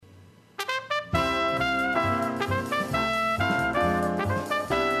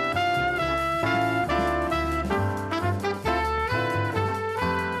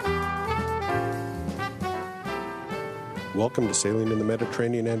Welcome to Sailing in the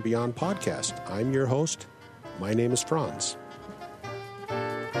Mediterranean and Beyond podcast. I'm your host. My name is Franz.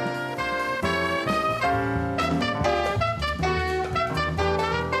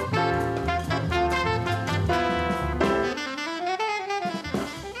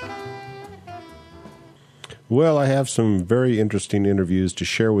 Well, I have some very interesting interviews to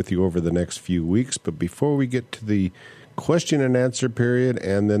share with you over the next few weeks, but before we get to the question and answer period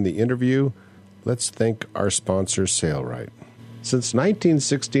and then the interview, let's thank our sponsor, Sailrite. Since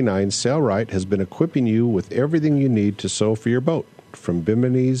 1969, Sailrite has been equipping you with everything you need to sew for your boat, from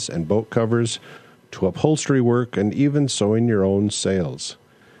biminis and boat covers to upholstery work and even sewing your own sails.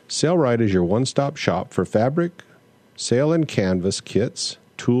 Sailrite is your one-stop shop for fabric, sail and canvas kits,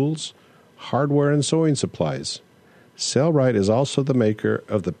 tools, hardware, and sewing supplies. Sailrite is also the maker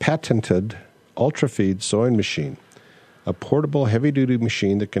of the patented UltraFeed sewing machine, a portable heavy-duty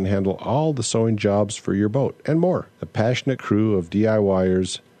machine that can handle all the sewing jobs for your boat and more. A passionate crew of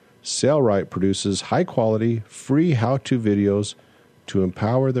DIYers, Sailrite produces high-quality, free how-to videos to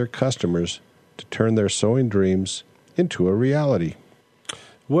empower their customers to turn their sewing dreams into a reality.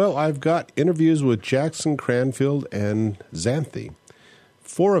 Well, I've got interviews with Jackson Cranfield and Xanthi.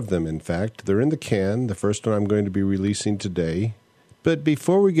 4 of them, in fact. They're in the can. The first one I'm going to be releasing today. But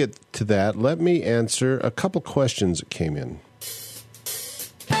before we get to that, let me answer a couple questions that came in.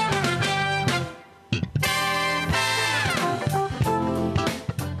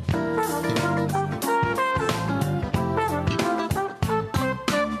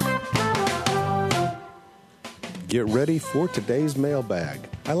 Get ready for today's mailbag.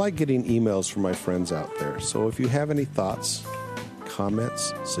 I like getting emails from my friends out there, so if you have any thoughts,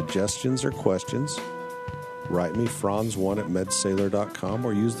 comments, suggestions, or questions, write me franz1@medsailor.com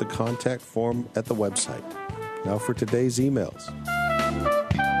or use the contact form at the website. Now for today's emails.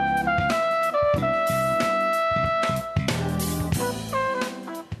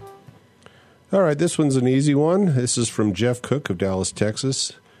 All right, this one's an easy one. This is from Jeff Cook of Dallas,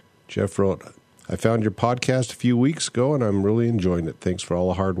 Texas. Jeff wrote, I found your podcast a few weeks ago and I'm really enjoying it. Thanks for all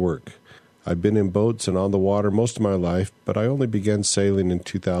the hard work. I've been in boats and on the water most of my life, but I only began sailing in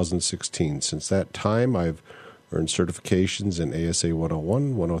 2016. Since that time, I've earned certifications in ASA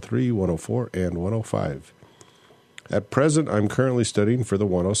 101, 103, 104, and 105. At present, I'm currently studying for the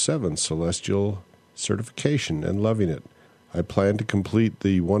 107 Celestial certification and loving it. I plan to complete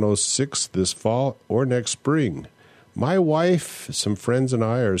the 106 this fall or next spring. My wife, some friends, and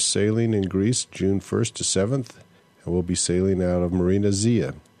I are sailing in Greece June 1st to 7th, and we'll be sailing out of Marina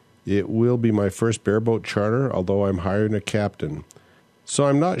Zia. It will be my first bareboat charter, although I'm hiring a captain. So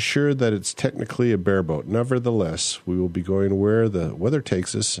I'm not sure that it's technically a bareboat. Nevertheless, we will be going where the weather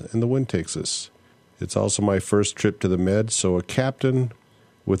takes us and the wind takes us. It's also my first trip to the Med, so a captain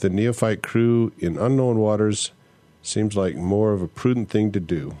with a neophyte crew in unknown waters seems like more of a prudent thing to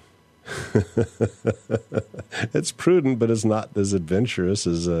do. It's prudent, but it's not as adventurous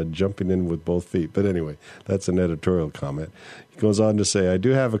as jumping in with both feet. But anyway, that's an editorial comment. He goes on to say, I do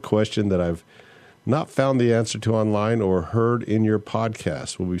have a question that I've not found the answer to online or heard in your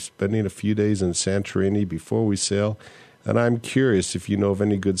podcast. We'll be spending a few days in Santorini before we sail, and I'm curious if you know of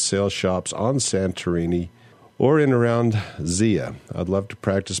any good sail shops on Santorini or in around Zia. I'd love to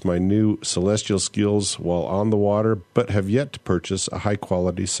practice my new celestial skills while on the water, but have yet to purchase a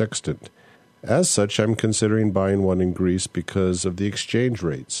high-quality sextant. As such, I'm considering buying one in Greece because of the exchange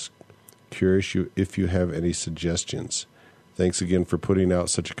rates. Curious if you have any suggestions. Thanks again for putting out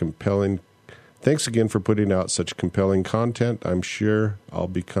such compelling content. I'm sure I'll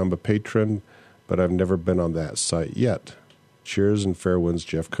become a patron, but I've never been on that site yet. Cheers and fair winds,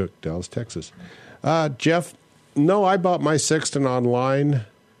 Jeff Cook, Dallas, Texas. Jeff, no, I bought my sextant online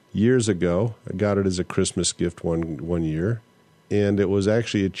years ago. I got it as a Christmas gift one year, and it was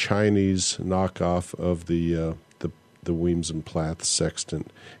actually a Chinese knockoff of the Weems and Plath sextant,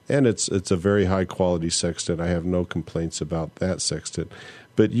 and it's a very high quality sextant. I have no complaints about that sextant,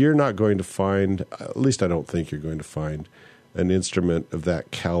 but you're not going to find, at least I don't think you're going to find, an instrument of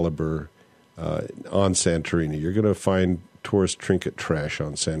that caliber on Santorini. You're going to find tourist trinket trash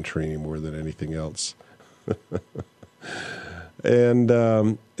on Santorini more than anything else. And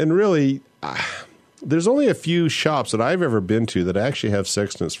really, there's only a few shops that I've ever been to that actually have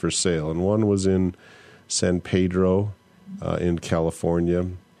sextants for sale, and one was in San Pedro in California,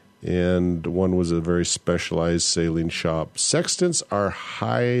 and one was a very specialized sailing shop. Sextants are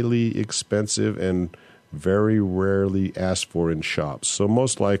highly expensive and very rarely asked for in shops, so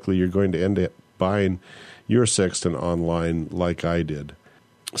most likely you're going to end up buying your sextant online like I did.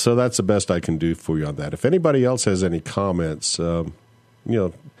 So that's the best I can do for you on that. If anybody else has any comments,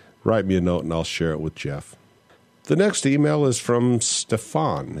 write me a note and I'll share it with Jeff. The next email is from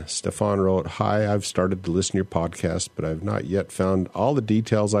Stefan. Stefan wrote, "Hi, I've started to listen to your podcast, but I've not yet found all the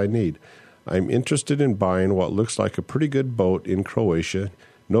details I need. I'm interested in buying what looks like a pretty good boat in Croatia.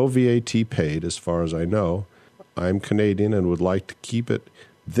 No VAT paid, as far as I know. I'm Canadian and would like to keep it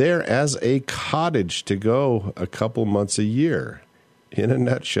there as a cottage to go a couple months a year. In a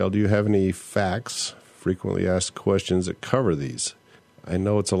nutshell, do you have any facts, frequently asked questions that cover these? I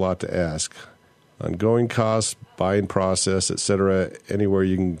know it's a lot to ask. Ongoing costs, buying process, etc. Anywhere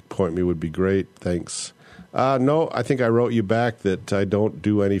you can point me would be great. Thanks." No, I think I wrote you back that I don't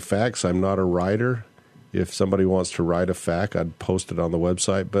do any facts. I'm not a writer. If somebody wants to write a fact, I'd post it on the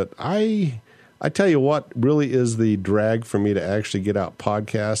website. But I tell you what really is the drag for me to actually get out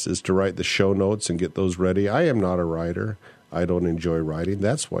podcasts is to write the show notes and get those ready. I am not a writer. I don't enjoy writing.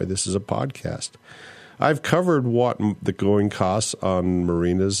 That's why this is a podcast. I've covered what the going costs on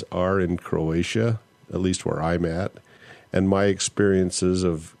marinas are in Croatia, at least where I'm at, and my experiences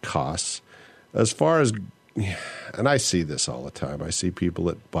of costs. As far as, and I see this all the time, I see people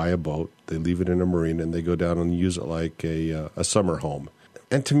that buy a boat, they leave it in a marina, and they go down and use it like a summer home.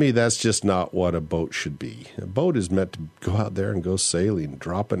 And to me, that's just not what a boat should be. A boat is meant to go out there and go sailing,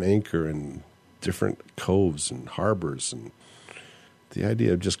 drop an anchor in different coves and harbors. And the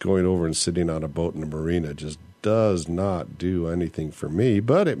idea of just going over and sitting on a boat in a marina just does not do anything for me,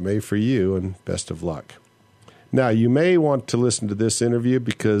 but it may for you, and best of luck. Now, you may want to listen to this interview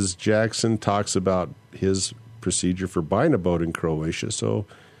because Jackson talks about his procedure for buying a boat in Croatia.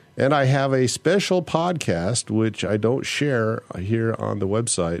 And I have a special podcast, which I don't share here on the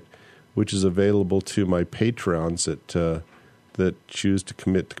website, which is available to my patrons that choose to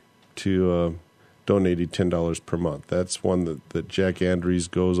commit to donating $10 per month. That's one that Jack Andrews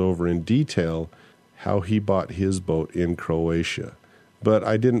goes over in detail how he bought his boat in Croatia. But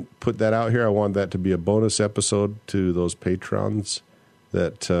I didn't put that out here. I wanted that to be a bonus episode to those patrons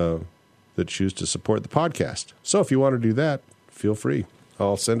that choose to support the podcast. So if you want to do that, feel free.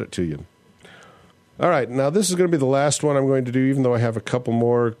 I'll send it to you. All right, now this is going to be the last one I'm going to do, even though I have a couple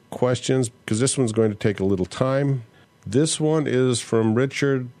more questions, because this one's going to take a little time. This one is from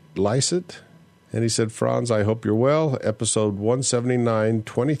Richard Lysett, and he said, "Franz, I hope you're well. Episode 179,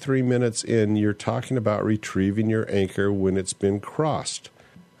 23 minutes in, you're talking about retrieving your anchor when it's been crossed.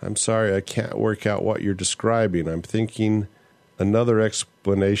 I'm sorry, I can't work out what you're describing. I'm thinking another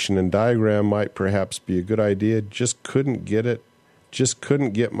explanation and diagram might perhaps be a good idea. Just couldn't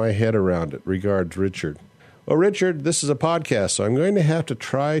get my head around it. Regards, Richard." Well, Richard, this is a podcast, so I'm going to have to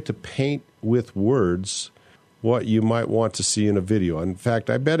try to paint with words what you might want to see in a video. In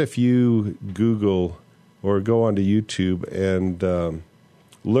fact, I bet if you Google or go onto YouTube and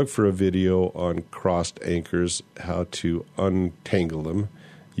look for a video on crossed anchors, how to untangle them,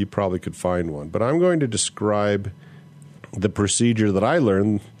 you probably could find one. But I'm going to describe the procedure that I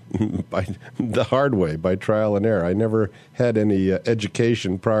learned by the hard way, by trial and error. I never had any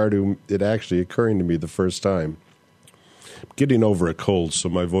education prior to it actually occurring to me the first time. I'm getting over a cold, so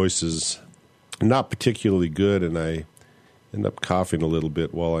my voice is not particularly good, and I end up coughing a little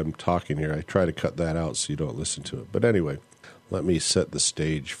bit while I'm talking here. I try to cut that out so you don't listen to it. But anyway, let me set the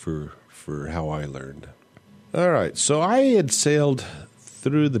stage for how I learned. All right, so I had sailed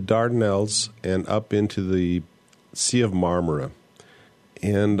through the Dardanelles and up into the Sea of Marmara.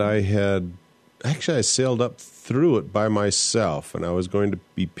 And I sailed up through it by myself, and I was going to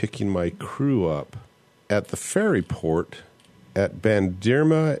be picking my crew up at the ferry port at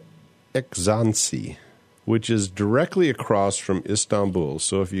Bandirma Exansi, which is directly across from Istanbul.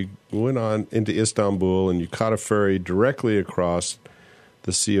 So if you went on into Istanbul and you caught a ferry directly across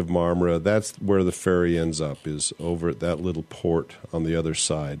the Sea of Marmara, that's where the ferry ends up, is over at that little port on the other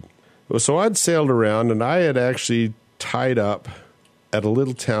side. So I'd sailed around, and I had actually tied up at a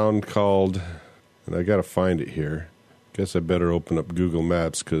little town called, and I got to find it here. Guess I better open up Google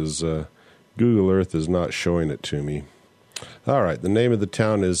Maps because Google Earth is not showing it to me. All right, the name of the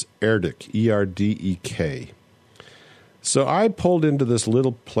town is Erdek, E-R-D-E-K. So I pulled into this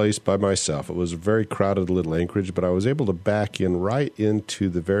little place by myself. It was a very crowded little anchorage, but I was able to back in right into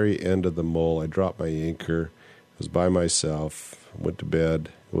the very end of the mole. I dropped my anchor. I was by myself, went to bed.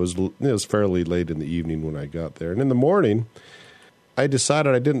 It was fairly late in the evening when I got there. And in the morning, I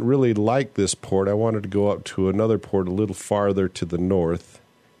decided I didn't really like this port. I wanted to go up to another port a little farther to the north,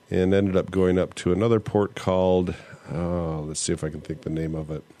 and ended up going up to another port called, let's see if I can think the name of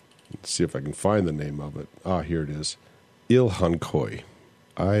it. Let's see if I can find the name of it. Here it is. Ilhankoy,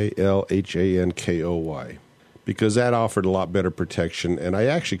 Ilhankoy, because that offered a lot better protection, and I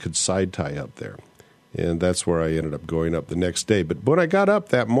actually could side tie up there. And that's where I ended up going up the next day. But when I got up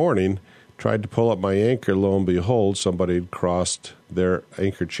that morning, Tried to pull up my anchor, lo and behold, somebody had crossed their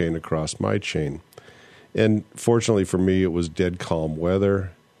anchor chain across my chain. And fortunately for me, it was dead calm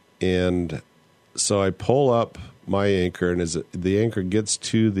weather. And so I pull up my anchor, and as the anchor gets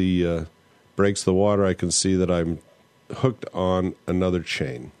to the, breaks the water, I can see that I'm hooked on another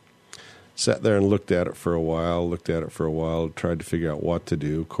chain. Sat there and looked at it for a while, tried to figure out what to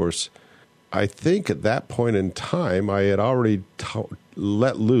do. Of course, I think at that point in time, I had already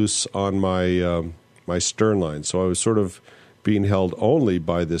let loose on my my stern line. So I was sort of being held only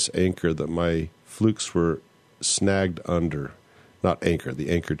by this anchor that my flukes were snagged under. Not anchor, the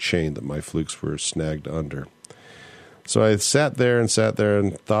anchor chain that my flukes were snagged under. So I sat there and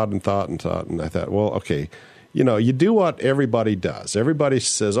thought, and I thought, well, okay, you do what everybody does. Everybody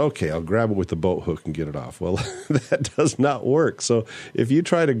says, okay, I'll grab it with the boat hook and get it off. Well, that does not work. So if you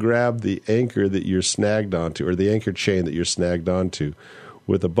try to grab the anchor that you're snagged onto, or the anchor chain that you're snagged onto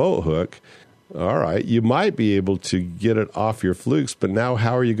with a boat hook, all right, you might be able to get it off your flukes, but now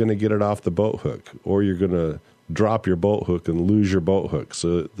how are you going to get it off the boat hook? Or you're going to drop your boat hook and lose your boat hook.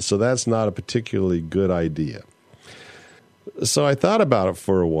 So that's not a particularly good idea. So I thought about it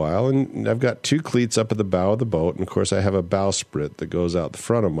for a while, and I've got 2 cleats up at the bow of the boat, and of course I have a bowsprit that goes out the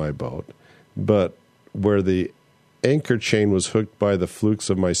front of my boat. But where the anchor chain was hooked by the flukes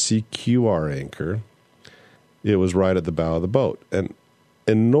of my CQR anchor, it was right at the bow of the boat. And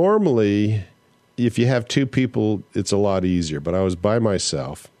normally, if you have 2 people, it's a lot easier, but I was by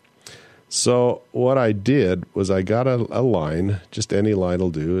myself. So what I did was I got a line, just any line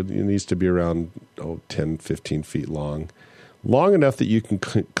will do. It needs to be around 10, 15 feet long enough that you can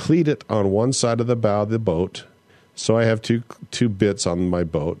cleat it on one side of the bow of the boat. So I have two bits on my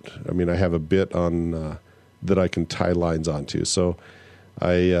boat. I mean, I have a bit on that I can tie lines onto. So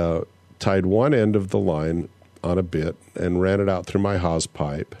I tied one end of the line on a bit and ran it out through my hawse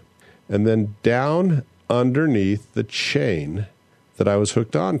pipe, and then down underneath the chain that I was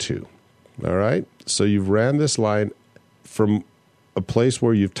hooked onto. All right? So you've ran this line from a place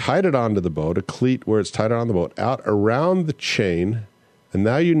where you've tied it onto the boat, a cleat where it's tied on the boat, out around the chain, and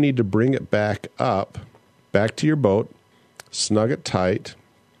now you need to bring it back up, back to your boat, snug it tight.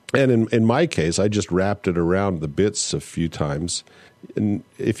 And in my case, I just wrapped it around the bits a few times. And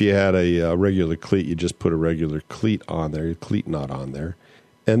if you had a regular cleat, you just put a regular cleat on there, your cleat knot on there.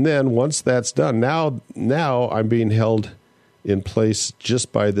 And then once that's done, now I'm being held in place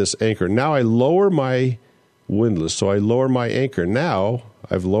just by this anchor. Now I lower my windlass, so I lower my anchor. Now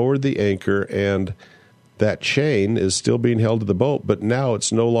I've lowered the anchor, and that chain is still being held to the boat, but now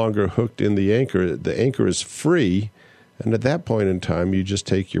it's no longer hooked in the anchor. The anchor is free, and at that point in time, you just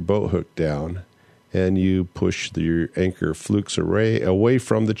take your boat hook down, and you push your anchor flukes away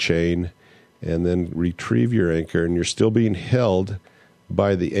from the chain, and then retrieve your anchor, and you're still being held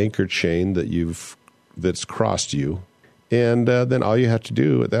by the anchor chain that's crossed you. And then all you have to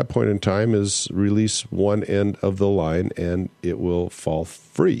do at that point in time is release one end of the line, and it will fall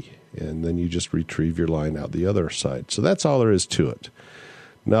free. And then you just retrieve your line out the other side. So that's all there is to it.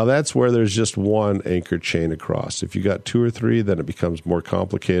 Now, that's where there's just one anchor chain across. If you got 2 or 3, then it becomes more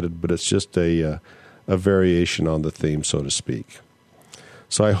complicated, but it's just a variation on the theme, so to speak.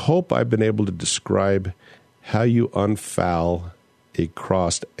 So I hope I've been able to describe how you unfoul a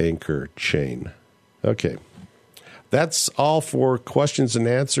crossed anchor chain. Okay. That's all for questions and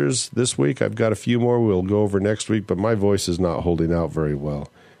answers this week. I've got a few more we'll go over next week, but my voice is not holding out very well.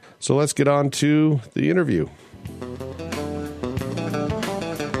 So let's get on to the interview.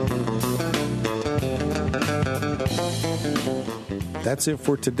 That's it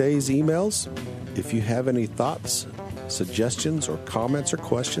for today's emails. If you have any thoughts, suggestions, or comments or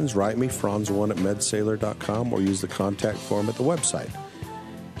questions, write me, franz1@medsailor.com, or use the contact form at the website.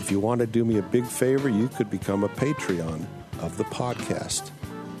 If you want to do me a big favor, you could become a Patreon of the podcast.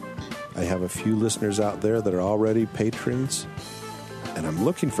 I have a few listeners out there that are already patrons, and I'm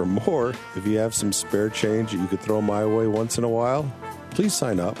looking for more. If you have some spare change that you could throw my way once in a while, please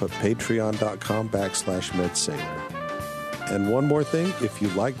sign up at patreon.com/medsailor. And one more thing, if you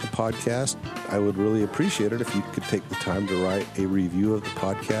like the podcast, I would really appreciate it if you could take the time to write a review of the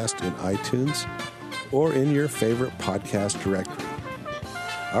podcast in iTunes or in your favorite podcast directory.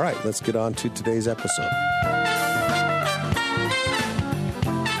 All right, let's get on to today's episode.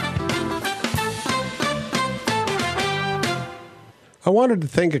 I wanted to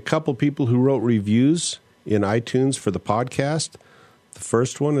thank a couple people who wrote reviews in iTunes for the podcast. The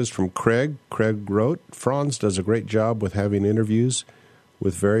first one is from Craig. Craig wrote, "Franz does a great job with having interviews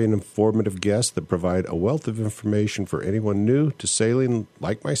with very informative guests that provide a wealth of information for anyone new to sailing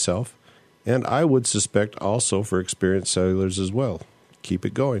like myself, and I would suspect also for experienced sailors as well. Keep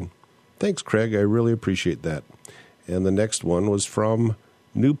it going. Thanks, Craig. I really appreciate that. And the next one was from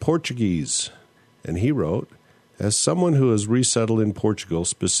New Portuguese. And he wrote, as someone who has resettled in Portugal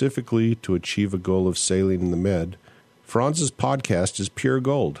specifically to achieve a goal of sailing in the Med, Franz's podcast is pure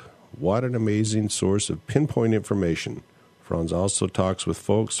gold. What an amazing source of pinpoint information. Franz also talks with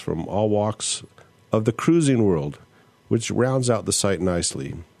folks from all walks of the cruising world, which rounds out the site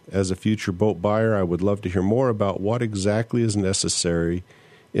nicely. As a future boat buyer, I would love to hear more about what exactly is necessary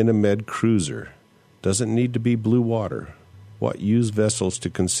in a Med cruiser. Does it need to be blue water? What used vessels to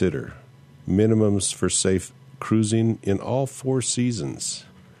consider? Minimums for safe cruising in all 4 seasons.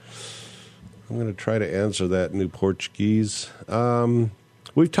 I'm going to try to answer that, New Portuguese.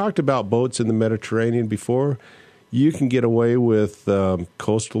 We've talked about boats in the Mediterranean before. You can get away with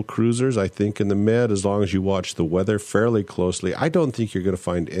coastal cruisers, I think, in the Med, as long as you watch the weather fairly closely. I don't think you're going to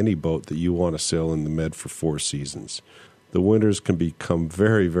find any boat that you want to sail in the Med for 4 seasons. The winters can become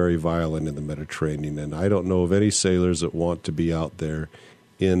very, very violent in the Mediterranean, and I don't know of any sailors that want to be out there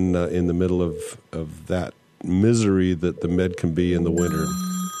in the middle of that misery that the Med can be in the winter.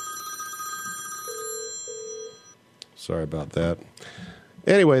 Sorry about that.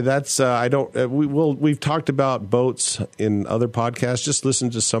 Anyway, that's we've talked about boats in other podcasts. Just listen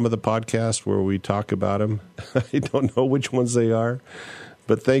to some of the podcasts where we talk about them. I don't know which ones they are,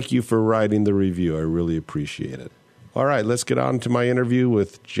 but thank you for writing the review. I really appreciate it. All right, let's get on to my interview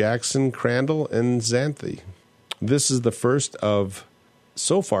with Jackson Crandall and Xanthi. This is the first of,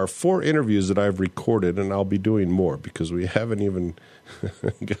 so far, 4 interviews that I've recorded, and I'll be doing more because we haven't even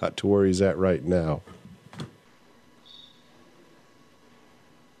got to where he's at right now.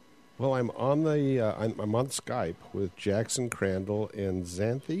 Well, I'm on I'm on Skype with Jackson Crandall and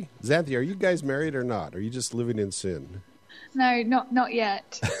Xanthi. Xanthi, are you guys married or not? Are you just living in sin? No, not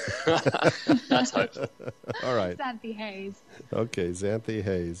yet. That's hope. All right. Xanthi Hayes. Okay, Xanthi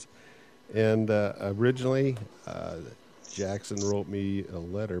Hayes. And originally, Jackson wrote me a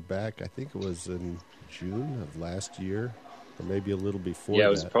letter back, I think it was in June of last year, or maybe a little before that. Yeah,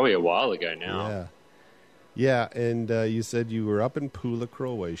 it was probably a while ago now. Yeah, and you said you were up in Pula,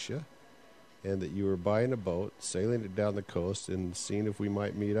 Croatia, and that you were buying a boat, sailing it down the coast, and seeing if we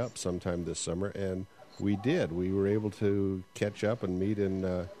might meet up sometime this summer. And we did. We were able to catch up and meet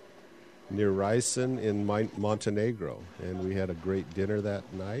in near Risen in Montenegro, and we had a great dinner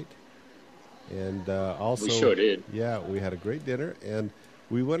that night. And also, we sure did. Yeah, we had a great dinner, and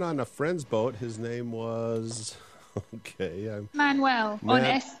we went on a friend's boat. His name was Manuel on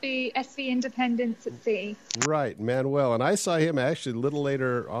SV Independence at Sea. Right, Manuel, and I saw him actually a little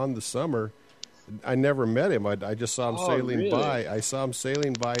later on the summer. I never met him. I just saw him sailing by. I saw him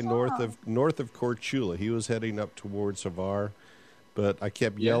sailing by north of Korčula. He was heading up towards Hvar, but I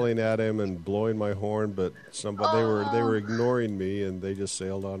kept yelling at him and blowing my horn. But they were ignoring me, and they just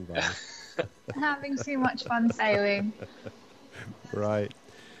sailed on by. Having too much fun sailing. Right.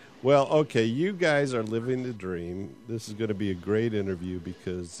 Well, okay, you guys are living the dream. This is going to be a great interview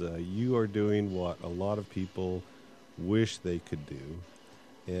because you are doing what a lot of people wish they could do,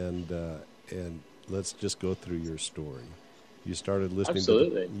 and let's just go through your story. You started listening.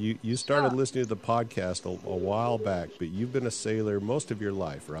 Absolutely. You started listening to the podcast a while back, but you've been a sailor most of your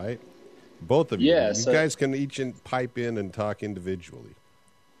life, right? Both of you. Yeah. You guys can each pipe in and talk individually.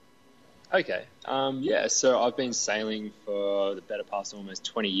 Okay. So I've been sailing for the better part of almost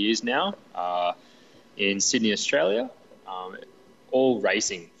 20 years now in Sydney, Australia. All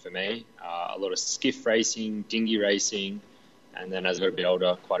racing for me. A lot of skiff racing, dinghy racing, and then as I got a bit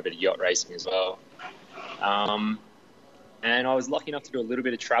older, quite a bit of yacht racing as well. And I was lucky enough to do a little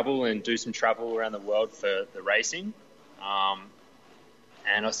bit of travel and do some travel around the world for the racing.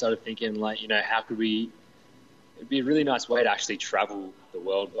 And I started thinking, how could we... It'd be a really nice way to actually travel the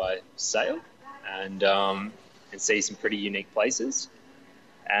world by sail and see some pretty unique places.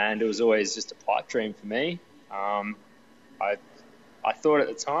 And it was always just a pipe dream for me. I thought at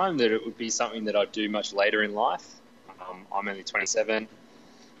the time that it would be something that I'd do much later in life. I'm only 27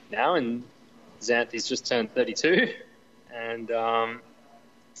 now, and Xanthi's just turned 32. And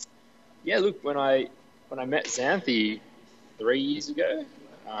when I met Xanthi 3 years ago,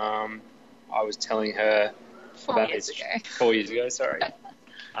 I was telling her 4 years ago. 4 years ago, sorry.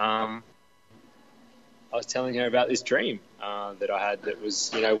 I was telling her about this dream that I had that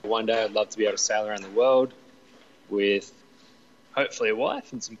was, one day I'd love to be able to sail around the world with hopefully a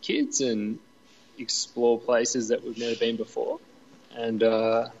wife and some kids and explore places that we've never been before. And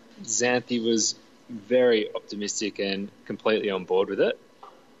Xanthi was very optimistic and completely on board with it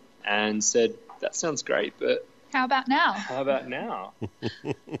and said, that sounds great, but how about now? How about now?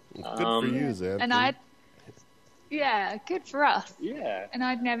 Good for you, Xanthi. And Yeah, good for us. Yeah. And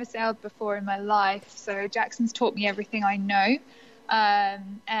I'd never sailed before in my life, so Jackson's taught me everything I know.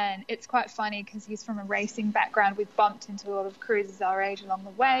 And it's quite funny because he's from a racing background. We've bumped into a lot of cruisers our age along the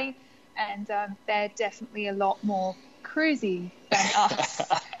way, and they're definitely a lot more cruisy than us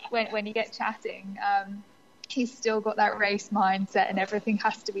when you get chatting. He's still got that race mindset, and everything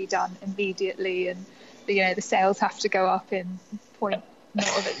has to be done immediately, and the sails have to go up in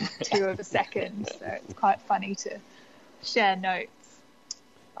 0.02 of a second. So it's quite funny to share notes.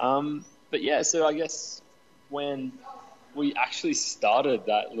 But yeah, so I guess when we actually started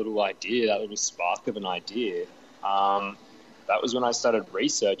that little idea, that little spark of an idea, that was when I started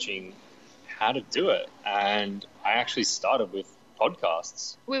researching how to do it. And I actually started with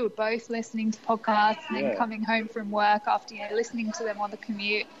podcasts. We were both listening to podcasts and then coming home from work after listening to them on the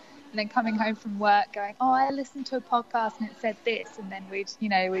commute, and then coming home from work going, oh, I listened to a podcast and it said this, and then we'd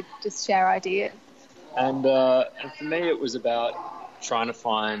just share ideas. And for me, it was about trying to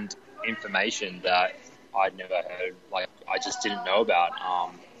find information that I'd never heard, like I just didn't know about.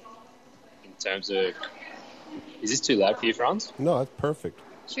 In terms of, is this too loud for you, Franz? No, that's perfect.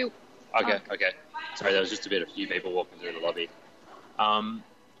 Shoot. Okay. Sorry, there was just a few people walking through the lobby.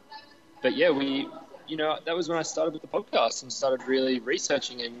 But yeah, that was when I started with the podcast and started really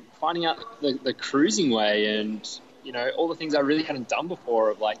researching and finding out the cruising way and, all the things I really hadn't done before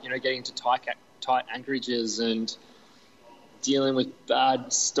of getting into tight anchorages and dealing with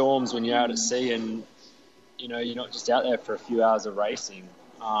bad storms when you're out at sea and, you're not just out there for a few hours of racing.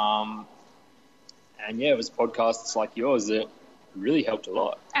 And yeah, it was podcasts like yours that really helped a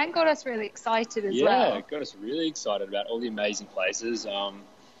lot. And got us really excited as well. Yeah, it got us really excited about all the amazing places.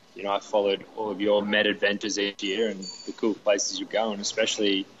 I followed all of your Med adventures each year and the cool places you go, and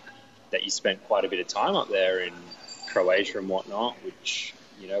especially that you spent quite a bit of time up there in Croatia and whatnot, which,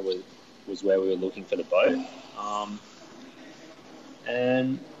 was where we were looking for the boat.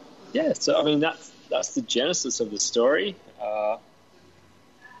 And yeah, so I mean, that's the genesis of the story.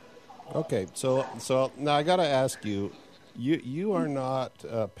 Okay, so now I got to ask you, you are not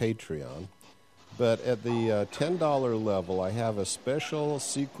Patreon, but at the $10 level, I have a special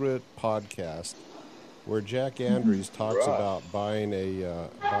secret podcast where Jack Andrews talks about buying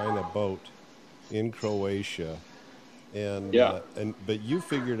a boat in Croatia, and but you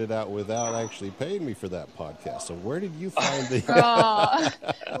figured it out without actually paying me for that podcast. So where did you find the?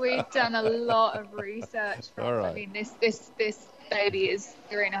 We've done a lot of research. All right. I mean, this baby is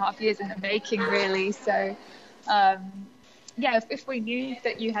 3.5 years in the making, really. So, if we knew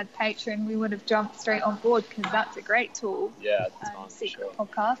that you had Patreon, we would have jumped straight on board because that's a great tool. Yeah, secret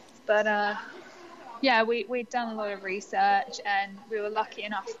podcasts. But we'd done a lot of research, and we were lucky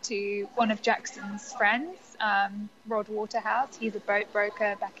enough to one of Jackson's friends, Rod Waterhouse. He's a boat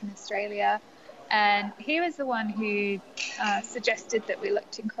broker back in Australia, and he was the one who suggested that we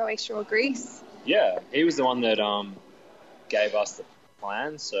looked in Croatia or Greece. Yeah, he was the one that gave us the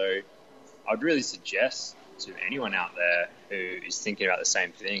plan. So I'd really suggest to anyone out there who is thinking about the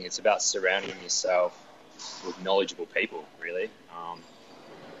same thing, it's about surrounding yourself with knowledgeable people, really.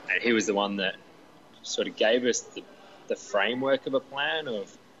 And he was the one that sort of gave us the framework of a plan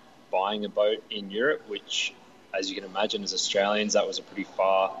of buying a boat in Europe, which, as you can imagine, as Australians, that was a pretty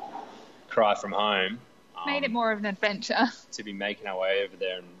far cry from home. Made it more of an adventure. To be making our way over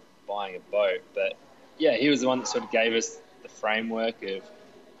there and buying a boat. But yeah, he was the one that sort of gave us the framework of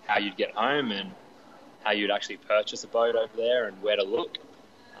how you'd get home and how you'd actually purchase a boat over there and where to look.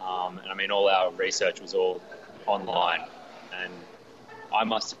 And I mean, all our research was all online, and I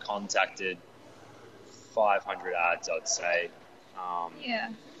must have contacted 500 ads, I'd say,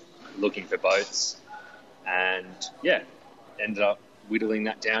 looking for boats, and ended up whittling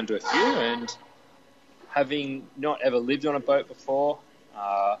that down to a few. And having not ever lived on a boat before,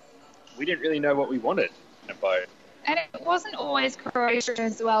 we didn't really know what we wanted in a boat. And it wasn't always Croatia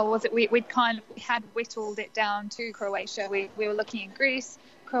as well, was it? We had whittled it down to Croatia. We were looking in Greece,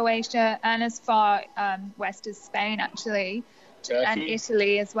 Croatia, and as far west as Spain, actually. Turkey. And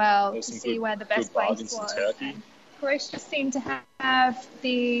Italy as well, to see where the best place was. And Croatia seemed to have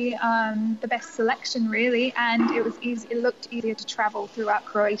the best selection, really, and it was easy. It looked easier to travel throughout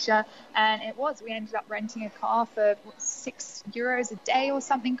Croatia, and it was. We ended up renting a car for €6 a day or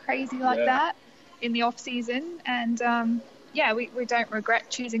something crazy like that in the off season, and we don't regret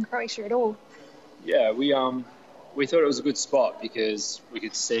choosing Croatia at all. Yeah, we thought it was a good spot because we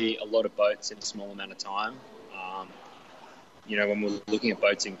could see a lot of boats in a small amount of time. When we were looking at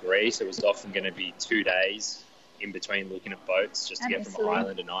boats in Greece, it was often going to be 2 days in between looking at boats just to get from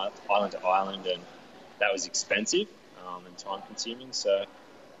island to island, and that was expensive and time consuming. So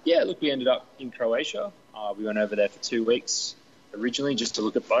Yeah, look, we ended up in Croatia. We went over there for 2 weeks originally just to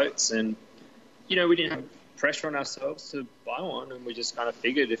look at boats, and we didn't have pressure on ourselves to buy one, and we just kind of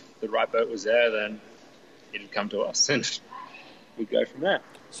figured if the right boat was there, then it'd come to us, and we'd go from there.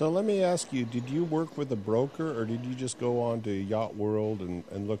 So let me ask you, did you work with a broker, or did you just go on to Yacht World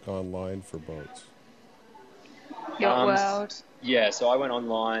and look online for boats? Yacht World. Yeah, so I went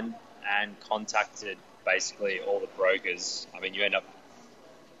online and contacted basically all the brokers. I mean,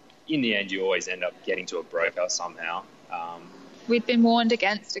 in the end, you always end up getting to a broker somehow. We'd been warned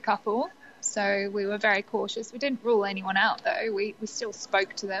against a couple, so we were very cautious. We didn't rule anyone out, though. We still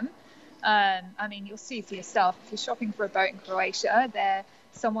spoke to them. I mean, you'll see for yourself, if you're shopping for a boat in Croatia,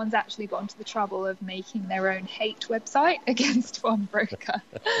 someone's actually gone to the trouble of making their own hate website against one broker.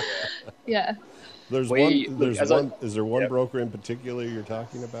 Yeah. Is there one broker in particular you're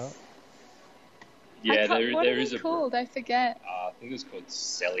talking about? Yeah, what there is is it called? I forget. I think it was called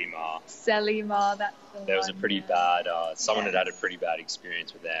Selimar. Selimar, that's the one. There was a pretty bad. Someone had a pretty bad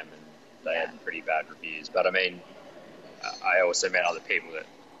experience with them, and they had pretty bad reviews. But I mean, I also met other people that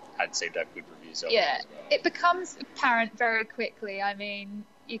had seemed to have good reviews. Yeah, as well. It becomes apparent very quickly. I mean,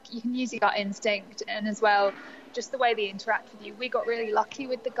 you can use your gut instinct, and as well, just the way they interact with you. We got really lucky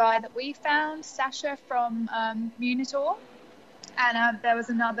with the guy that we found, Sasha from Munitor. And there was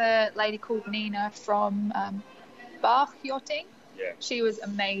another lady called Nina from Bach Yachting. Yeah. She was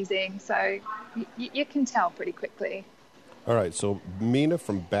amazing. So you can tell pretty quickly. All right. So Mina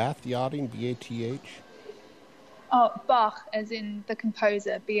from Bath Yachting, B-A-T-H? Oh, Bach, as in the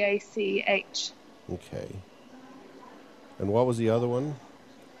composer, B-A-C-H. Okay. And what was the other one?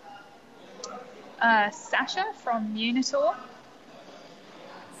 Sasha from Munitor.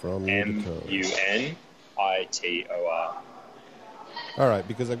 From Munitor. Munitor. All right,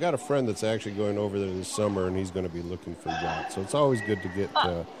 because I've got a friend that's actually going over there this summer, and he's going to be looking for yachts. So it's always good to get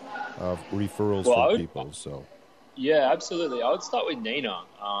referrals from people. So. Yeah, absolutely. I would start with Nina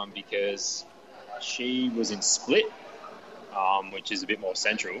because she was in Split, which is a bit more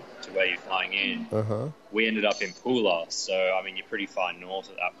central to where you're flying in. Uh-huh. We ended up in Pula, so, I mean, you're pretty far north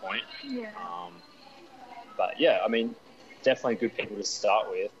at that point. Yeah. But, yeah, I mean, definitely good people to start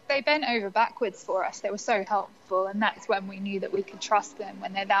with. They bent over backwards for us. They were so helpful, and that's when we knew that we could trust them,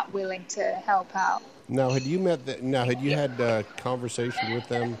 when they're that willing to help out. Now, had you had conversation with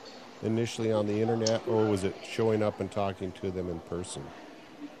them initially on the internet, or was it showing up and talking to them in person?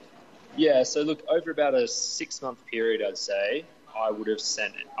 Yeah, so look, over about a 6-month period, I'd say, I would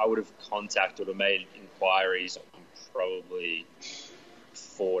have contacted or made inquiries on probably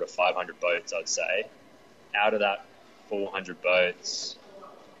 400 to 500 boats, I'd say. Out of that 400 boats,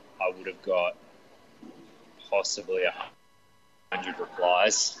 I would have got possibly 100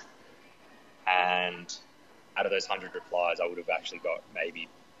 replies. And out of those 100 replies, I would have actually got maybe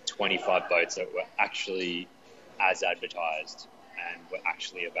 25 boats that were actually as advertised and were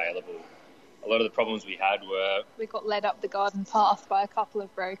actually available. A lot of the problems we had were... We got led up the garden path by a couple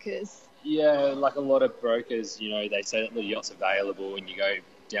of brokers. Yeah, like a lot of brokers, they say that the yacht's available, and you go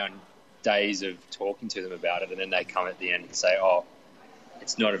down days of talking to them about it, and then they come at the end and say, oh,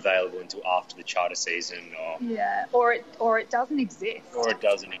 it's not available until after the charter season, or it doesn't exist.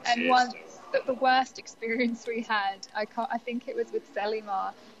 And the worst experience we had, I think it was with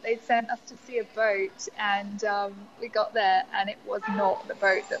Selimar. They'd sent us to see a boat, and we got there, and it was not the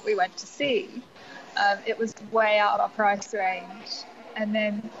boat that we went to see. It was way out of our price range. And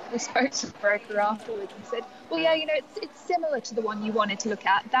then we spoke to the broker afterwards and said, well, yeah, it's similar to the one you wanted to look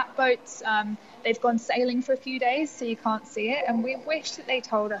at. That boat's, they've gone sailing for a few days, so you can't see it. And we wish that they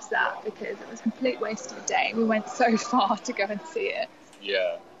told us that, because it was a complete waste of a day. We went so far to go and see it.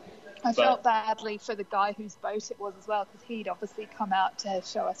 Yeah. I felt badly for the guy whose boat it was as well, because he'd obviously come out to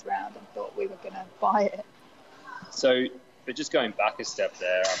show us around and thought we were going to buy it. So, but just going back a step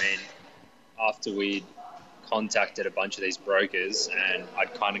there, I mean, after we'd contacted a bunch of these brokers, and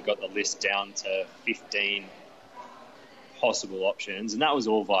I'd kind of got the list down to 15 possible options, and that was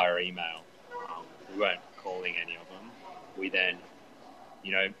all via email. We weren't calling any of them. We then,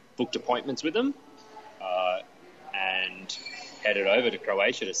 booked appointments with them and headed over to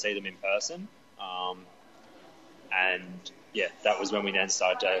Croatia to see them in person. And, yeah, that was when we then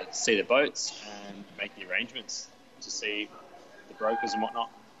started to see the boats and make the arrangements to see the brokers and whatnot.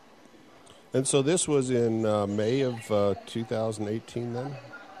 And so this was in May of 2018 then?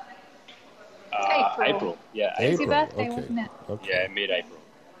 April. Yeah, It was April. your birthday, wasn't it? Okay. Yeah, mid-April.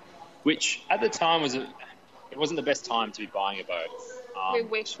 Which, at the time, it wasn't the best time to be buying a boat. We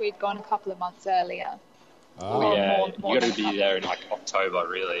wish we'd gone a couple of months earlier. Or Yeah, more you got to than be there in like October,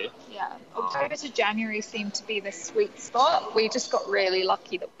 really. Yeah, October to January seemed to be the sweet spot. We just got really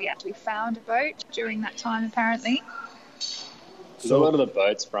lucky that we actually found a boat during that time, apparently. So a lot of the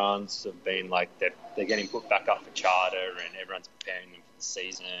boats, France, have been like they're getting put back up for charter, and everyone's preparing them for the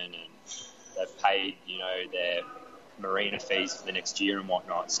season, and they've paid their marina fees for the next year and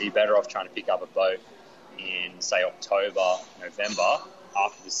whatnot. So you're better off trying to pick up a boat in say October, November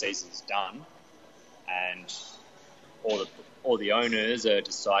after the season's done, and all the owners are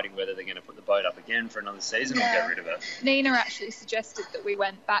deciding whether they're going to put the boat up again for another season or get rid of it. Nina actually suggested that we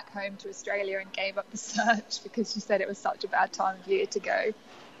went back home to Australia and gave up the search because she said it was such a bad time of year to go.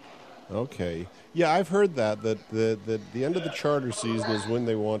 Okay. Yeah, I've heard that the end of the charter season is when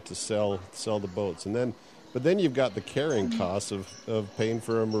they want to sell the boats, but then you've got the carrying costs of paying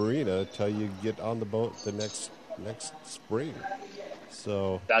for a marina till you get on the boat the next spring.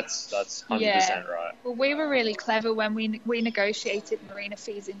 So that's 100% right. Well, we were really clever when we negotiated marina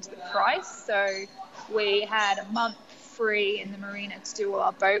fees into the price. So we had a month free in the marina to do all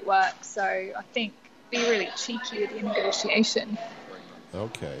our boat work. So I think be really cheeky with your negotiation.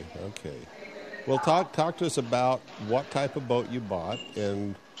 Okay. Well, talk to us about what type of boat you bought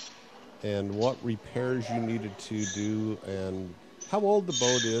and what repairs you needed to do and how old the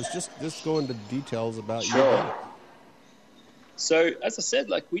boat is. Just go into details about your boat. So, as I said,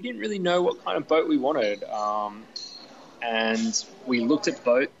 we didn't really know what kind of boat we wanted. And we looked at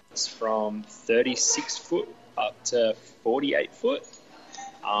boats from 36 foot up to 48 foot.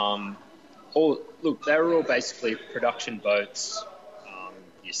 They were all basically production boats,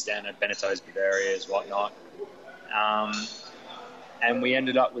 your standard Benetton's, Bavarias, whatnot. And we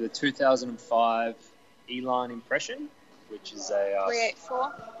ended up with a 2005 Eline Impression, which is a...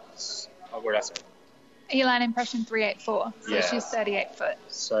 384? What did I say? Eline Impression 384. So yeah. She's 38 foot.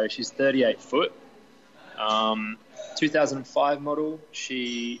 So she's 38 foot. 2005 model.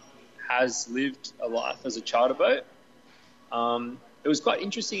 She has lived a life as a charter boat. It was quite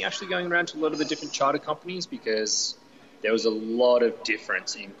interesting actually going around to a lot of the different charter companies because there was a lot of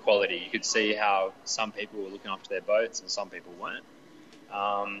difference in quality. You could see how some people were looking after their boats and some people weren't.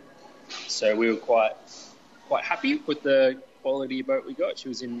 So we were quite happy with the quality boat we got. She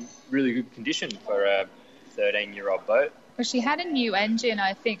was in really good condition for a 13-year-old boat. Well, she had a new engine.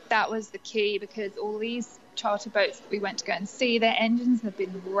 I think that was the key because all these charter boats that we went to go and see, their engines have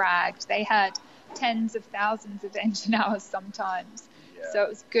been ragged. They had tens of thousands of engine hours sometimes. Yeah. So it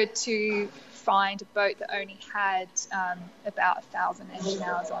was good to find a boat that only had about 1,000 engine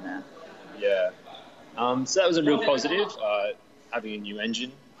hours on her. Yeah. So that was a real positive, having a new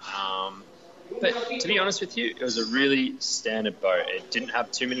engine. But to be honest with you, it was a really standard boat. It didn't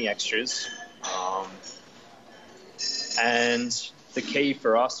have too many extras. And the key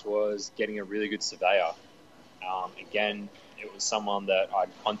for us was getting a really good surveyor. Again, it was someone that I'd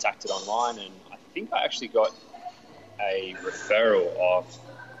contacted online, and I think I actually got a referral of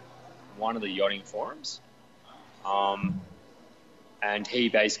one of the yachting forums. And he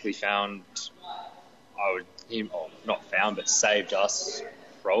basically saved us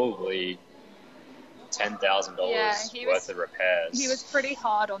probably $10,000 worth of repairs. He was pretty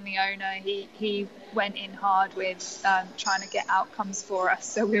hard on the owner. He went in hard with trying to get outcomes for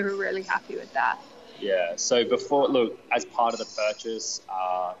us, so we were really happy with that. Yeah, so as part of the purchase,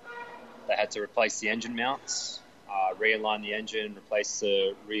 they had to replace the engine mounts, realign the engine, replace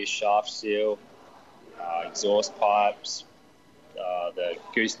the rear shaft seal, exhaust pipes, the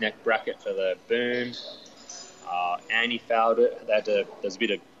gooseneck bracket for the boom, anti-fouled it. There's a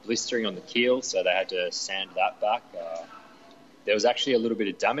bit of blistering on the keel, so they had to sand that back. There was actually a little bit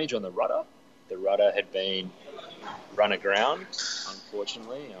of damage on the rudder. The rudder had been run aground,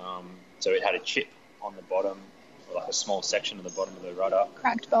 unfortunately, so it had a chip on the bottom, or like a small section of the bottom of the rudder.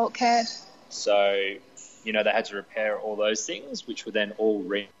 Cracked bulkhead. So, they had to repair all those things, which were then all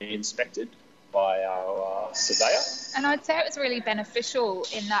re-inspected by our surveyor. And I'd say it was really beneficial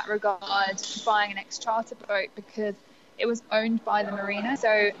in that regard, buying an ex-charter boat, because it was owned by the marina,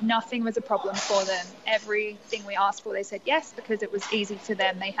 so nothing was a problem for them. Everything we asked for, they said yes, because it was easy for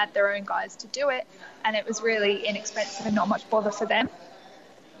them. They had their own guys to do it, and it was really inexpensive and not much bother for them.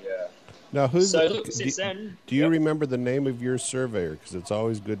 Yeah. Now, do you yep. remember the name of your surveyor? Because it's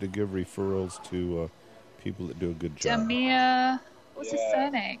always good to give referrals to people that do a good job. Demir, what's his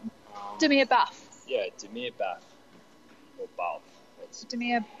surname? Demir Buff. Yeah, Demir Buff. Or Buff.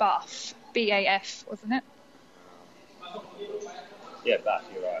 Demir Buff. BAF, wasn't it? Yeah, Buff,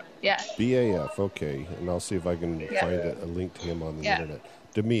 you're right. Yeah. BAF, okay. And I'll see if I can find a link to him on the internet.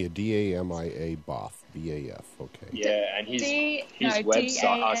 Demia, DAMIA Buff, BAF, okay. Yeah, and his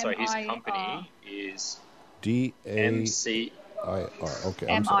website, his company is MCIR. Okay.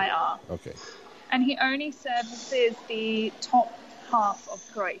 I'm sorry. MIR. Okay. And he only services the top half of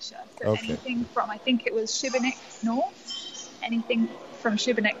Croatia. So Okay. anything from, I think it was Šibenik north, anything from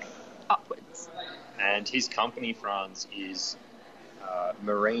Šibenik upwards. And his company, Franz, is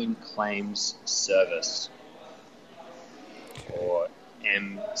Marine Claims Service, or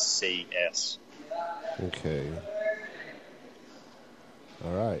MCS. Okay.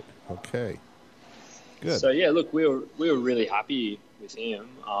 All right. Okay. Good. So yeah, look, we were really happy with him,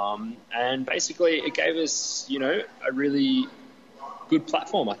 and basically it gave us, a really good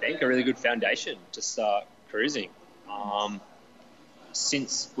platform. I think a really good foundation to start cruising.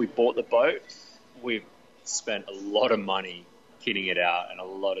 Since we bought the boat, we've spent a lot of money kitting it out and a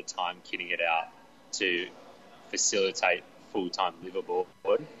lot of time kitting it out to facilitate full-time liveaboard.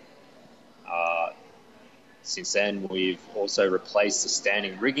 Since then, we've also replaced the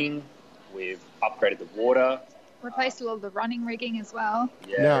standing rigging. We've upgraded the water. Replaced a lot of the running rigging as well.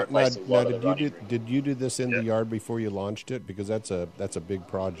 Yeah, now did did you do this in the yard before you launched it? Because that's a big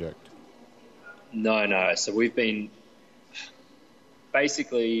project. No. So we did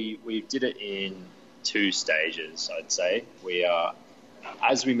it in 2 stages, I'd say.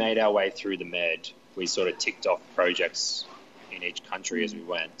 As we made our way through the Med, we sort of ticked off projects in each country as we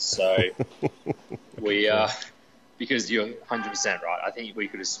went. So because you're 100% right, I think we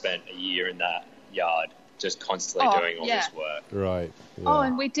could have spent a year in that yard just constantly doing all this work. Right. Yeah. Oh,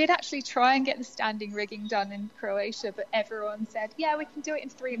 and we did actually try and get the standing rigging done in Croatia, but everyone said, "Yeah, we can do it in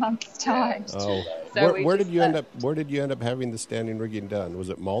 3 months' time." Yeah, oh, so where did you end up? Where did you end up having the standing rigging done? Was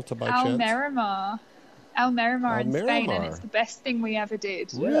it Malta by chance? Almerimar in Spain, and it's the best thing we ever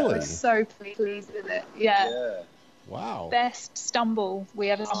did. Really? We're so pleased with it. Yeah. Wow. Best stumble we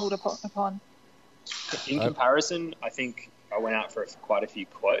ever stumbled upon. In comparison, I think I went out for quite a few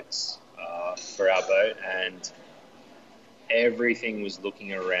quotes for our boat, and everything was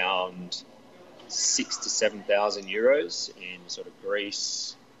looking around 6,000 to 7,000 euros in sort of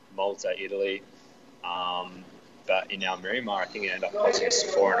Greece, Malta, Italy. But in Almerimar, I think it ended up costing us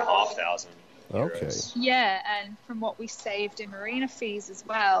 4,500 Okay. euros. Yeah, and from what we saved in marina fees as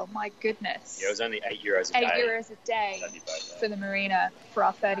well, my goodness. Yeah, it was only €8 a day. €8 a day for the marina for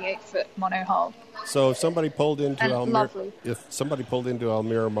our 38-foot mono hull. So if somebody pulled into lovely.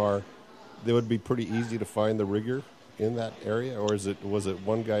 Almerimar, it would be pretty easy to find the rigger in that area, or was it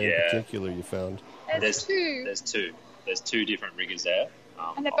one guy in particular you found? There's two. There's 2 different riggers there.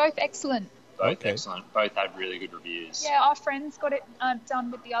 And they're both excellent. Both excellent. Both had really good reviews. Yeah, our friends got it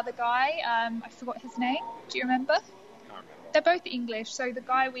done with the other guy. I forgot his name. Do you remember? Can't remember. They're both English. So the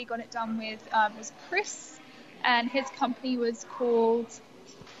guy we got it done with was Chris, and his company was called.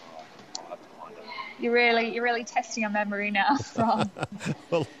 I'll have to find it. You're really testing your memory now, Ron.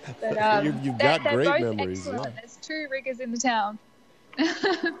 Well, But, you've got they're great both memories. Excellent. Yeah. There's 2 riggers in the town.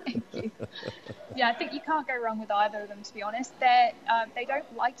 Thank you. Yeah, I think you can't go wrong with either of them, to be honest. They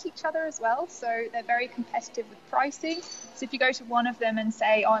don't like each other as well, so they're very competitive with pricing. So if you go to one of them and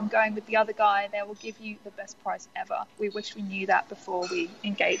say, "Oh, I'm going with the other guy," they will give you the best price ever. We wish we knew that before we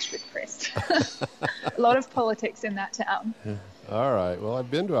engaged with Chris. A lot of politics in that town. All right. Well,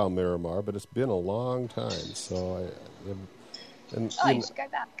 I've been to Almerimar, but it's been a long time, so You should go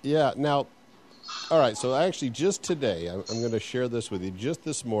back. Yeah. Now, all right. So actually, just today, I'm going to share this with you. Just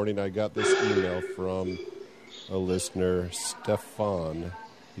this morning, I got this email from a listener, Stefan.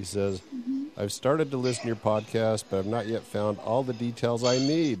 He says, "I've started to listen to your podcast, but I've not yet found all the details I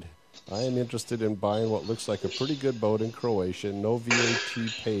need. I am interested in buying what looks like a pretty good boat in Croatia. No VAT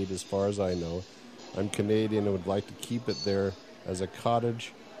paid, as far as I know. I'm Canadian and would like to keep it there as a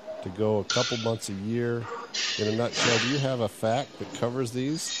cottage to go a couple months a year. In a nutshell, do you have a fact that covers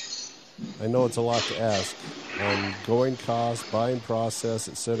these? I know it's a lot to ask. Going costs, buying process,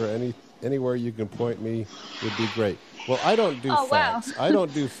 etc. Anywhere you can point me would be great." Well, I don't do facts. Wow. I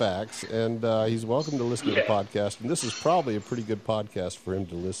don't do facts, and he's welcome to listen to the podcast. And this is probably a pretty good podcast for him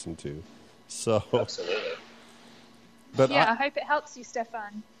to listen to. So, Absolutely. But I hope it helps you,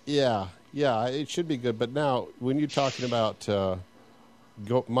 Stefan. Yeah, it should be good. But now, when you're talking about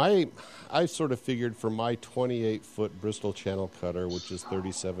I sort of figured for my 28-foot Bristol Channel cutter, which is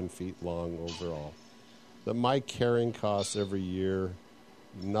 37 feet long overall, that my carrying costs every year,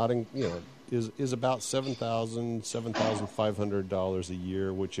 is about $7,500 a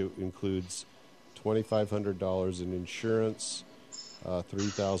year, which includes $2,500 in insurance,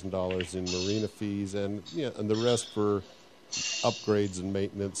 $3,000 in marina fees, and the rest for upgrades and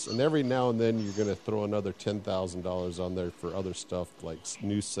maintenance. And every now and then you're going to throw another $10,000 on there for other stuff like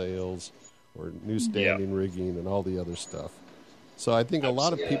new sails or new standing rigging and all the other stuff. So I think a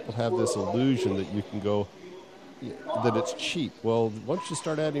lot of people have this illusion that you can go that it's cheap. Well, once you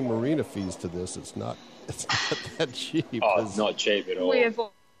start adding marina fees to this, it's not that cheap. Oh, it's not cheap at all. We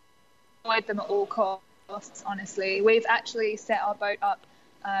avoid them at all costs, honestly. We've actually set our boat up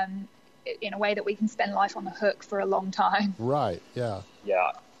in a way that we can spend life on the hook for a long time. Right, yeah.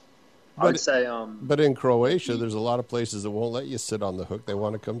 Yeah. I would say... but in Croatia, there's a lot of places that won't let you sit on the hook. They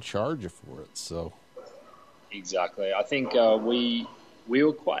want to come charge you for it, so... Exactly. I think we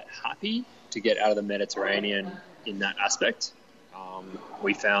were quite happy to get out of the Mediterranean in that aspect.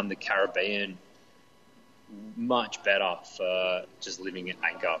 We found the Caribbean much better for just living at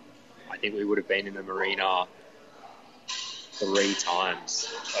anchor. I think we would have been in the marina 3 times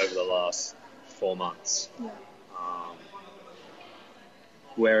over the last 4 months. Yeah.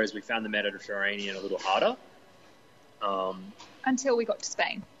 Whereas we found the Mediterranean a little harder. Until we got to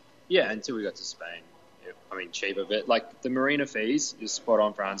Spain. Yeah, until we got to Spain. I mean, cheaper, but like the marina fees, you're spot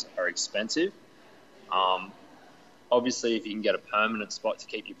on, France, are expensive. Obviously, if you can get a permanent spot to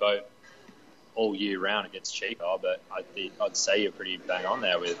keep your boat all year round, it gets cheaper. But I'd say you're pretty bang on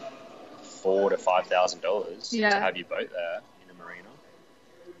there with $4,000 to $5,000 to have your boat there in a marina.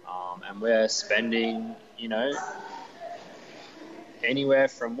 And we're spending, anywhere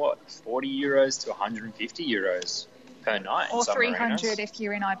from 40 euros to 150 euros per night. Or 300 marinas. if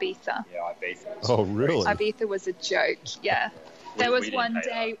you're in Ibiza. Yeah, Ibiza. Oh, really? Ibiza was a joke, yeah. There was one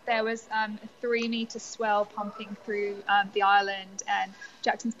day, there was a 3-meter swell pumping through the island, and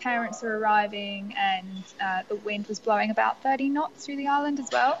Jackson's parents were arriving, and the wind was blowing about 30 knots through the island as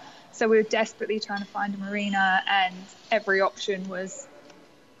well. So we were desperately trying to find a marina, and every option was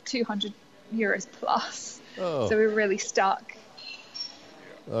 200 euros plus. Oh. So we were really stuck.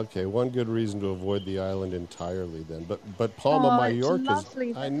 Okay, one good reason to avoid the island entirely then. But Palma Mallorca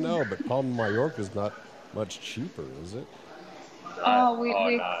is... I know, but Palma Mallorca is not much cheaper, is it?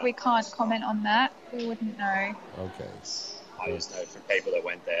 We can't comment on that. We wouldn't know. Okay. I just know from people that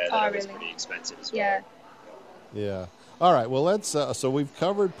went there that it was pretty expensive as well. Yeah. Yeah. All right, well, let's... so we've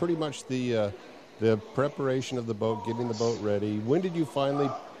covered pretty much the preparation of the boat, getting the boat ready. When did you finally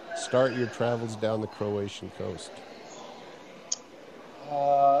start your travels down the Croatian coast?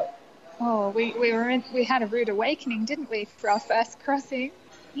 We had a rude awakening, didn't we, for our first crossing?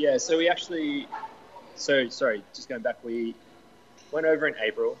 Yeah, so we actually... sorry, just going back, we went over in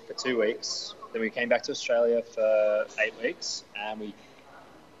April for 2 weeks. Then we came back to Australia for 8 weeks, and we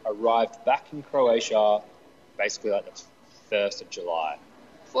arrived back in Croatia basically like the 1st of July.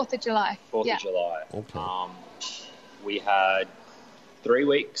 4th of July. 4th of July. Okay. We had 3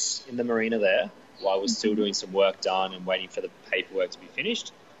 weeks in the marina there while we're still doing some work done and waiting for the paperwork to be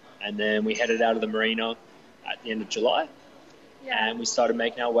finished. And then we headed out of the marina at the end of July. Yeah. And we started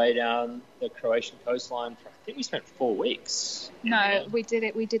making our way down the Croatian coastline for, I think we spent 4 weeks. No, we did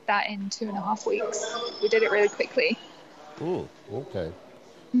it. We did that in 2.5 weeks. We did it really quickly. Ooh, okay.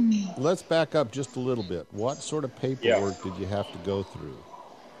 Let's back up just a little bit. What sort of paperwork did you have to go through?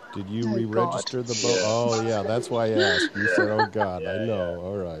 Did you re-register the boat? Yeah. Oh, yeah, that's why I asked. You said, oh, God, I know. Yeah.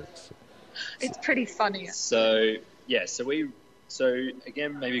 All right. It's pretty funny. So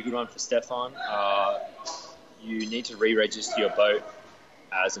again, maybe a good one for Stefan. You need to re-register your boat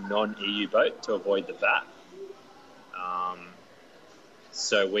as a non-EU boat to avoid the VAT.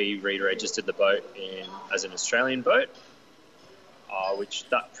 So we re-registered the boat as an Australian boat, which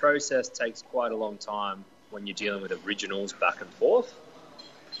that process takes quite a long time when you're dealing with originals back and forth.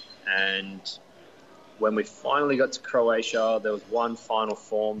 And when we finally got to Croatia, there was one final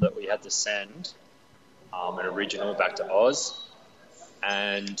form that we had to send, an original back to Oz.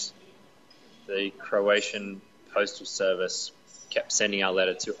 And the Croatian Postal Service kept sending our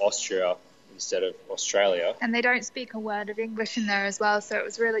letter to Austria instead of Australia. And they don't speak a word of English in there as well, so it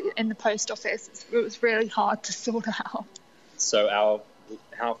was really, in the post office, it was really hard to sort out. So our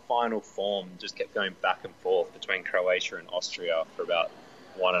final form just kept going back and forth between Croatia and Austria for about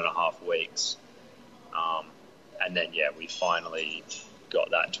 1.5 weeks. And then, we finally got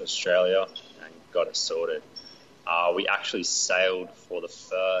that to Australia and got it sorted. We actually sailed for the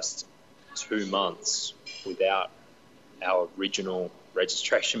first 2 months without our original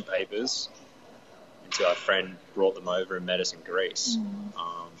registration papers until our friend brought them over and met us in Greece.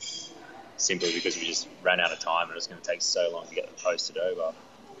 Simply because we just ran out of time and it was going to take so long to get them posted over.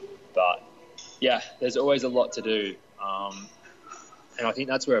 But, there's always a lot to do. And I think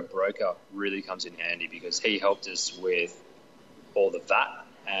that's where a broker really comes in handy, because he helped us with all the VAT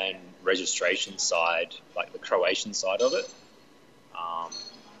and registration side, like the Croatian side of it.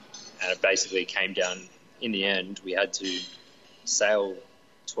 And it basically came down, in the end, we had to sail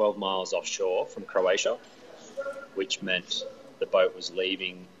 12 miles offshore from Croatia, which meant the boat was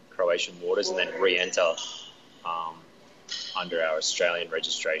leaving Croatian waters and then re-enter under our Australian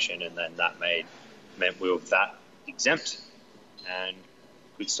registration, and then that meant we were VAT exempt and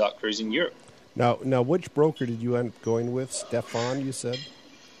could start cruising Europe. Now, which broker did you end up going with? Stefan, you said?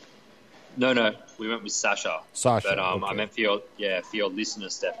 No, we went with Sasha. Sasha, but okay. I meant for your listener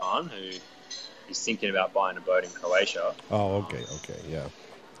Stefan, who is thinking about buying a boat in Croatia. Oh, okay, yeah.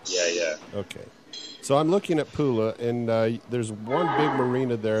 Yeah. Okay. So I'm looking at Pula, and there's one big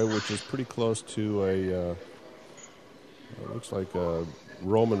marina there, which is pretty close to it looks like a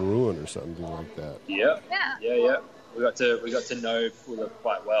Roman ruin or something like that. Yeah. We got to know Pula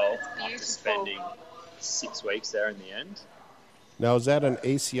quite well after spending 6 weeks there in the end. Now, is that an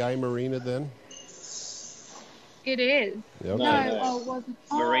ACI marina then? It is. Okay. No. It wasn't.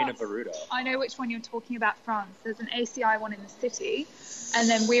 Marina Veruda. I know which one you're talking about, France. There's an ACI one in the city, and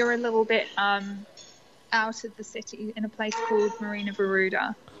then we were a little bit out of the city in a place called Marina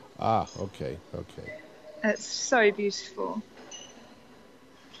Veruda. Ah, okay. It's so beautiful.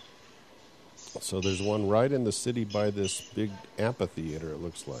 So there's one right in the city by this big amphitheater, it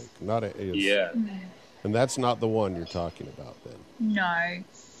looks like. Yeah. And that's not the one you're talking about then? No.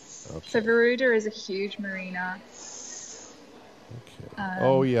 Okay. So Veruda is a huge marina.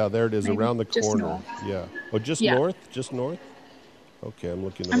 Okay. There it is, around the corner. North. Yeah. Oh, north? Just north? Okay, I'm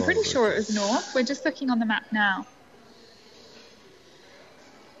looking. I'm pretty sure it was north. We're just looking on the map now.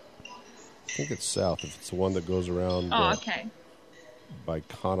 I think it's south. If it's the one that goes around. Okay. By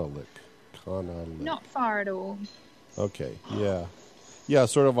Konalik. Not far at all. Okay. Yeah.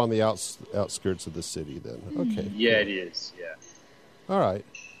 Sort of on the outskirts of the city then. Okay. Yeah, it is. Yeah. All right.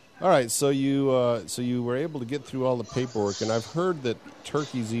 So you were able to get through all the paperwork, and I've heard that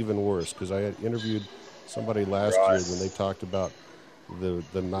Turkey's even worse because I had interviewed somebody last year when they talked about the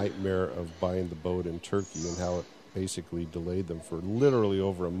nightmare of buying the boat in Turkey and how it basically delayed them for literally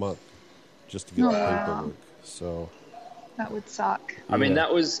over a month just to get the paperwork. So that would suck. I mean,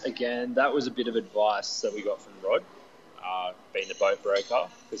 that was a bit of advice that we got from Rod, being the boat broker,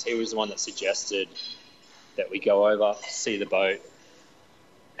 because he was the one that suggested that we go over, see the boat,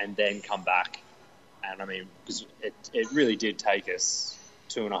 and then come back. And I mean, because it really did take us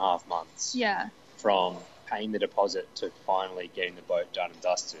 2.5 months. Yeah. From paying the deposit to finally getting the boat done and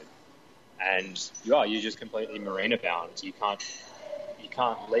dusted. And you're just completely marina bound. You can't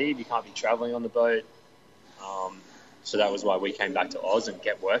leave. You can't be traveling on the boat. So that was why we came back to Oz and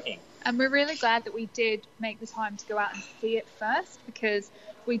kept working. And we're really glad that we did make the time to go out and see it first, because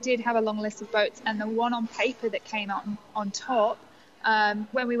we did have a long list of boats, and the one on paper that came out on top,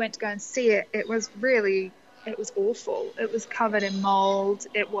 when we went to go and see it, it was awful. It was covered in mold.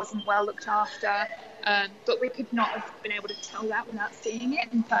 It wasn't well looked after. But we could not have been able to tell that without seeing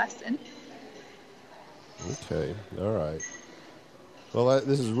it in person. Okay. All right. Well,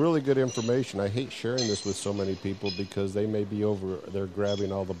 this is really good information. I hate sharing this with so many people because they may be over there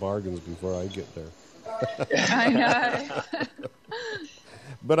grabbing all the bargains before I get there. I know.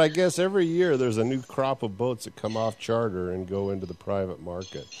 But I guess every year there's a new crop of boats that come off charter and go into the private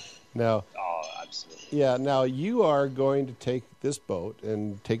market. Now, absolutely. Yeah, now you are going to take this boat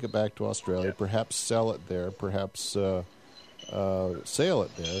and take it back to Australia, perhaps sell it there, perhaps sail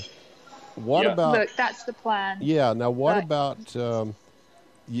it there. What about... Look, that's the plan. Yeah, now what about...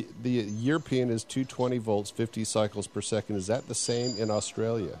 the European is 220 volts, 50 cycles per second. Is that the same in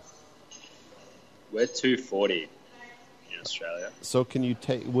Australia? We're 240 in Australia. So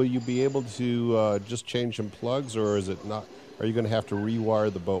will you be able to just change some plugs, or is it not? Are you going to have to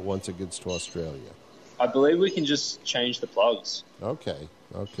rewire the boat once it gets to Australia? I believe we can just change the plugs. Okay.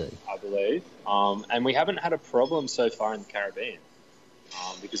 I believe. And we haven't had a problem so far in the Caribbean,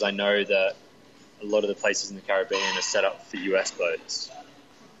 because I know that a lot of the places in the Caribbean are set up for US boats.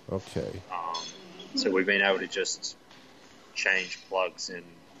 Okay. So we've been able to just change plugs and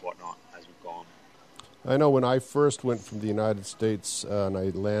whatnot as we've gone. I know when I first went from the United States and I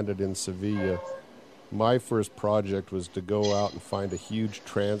landed in Sevilla, my first project was to go out and find a huge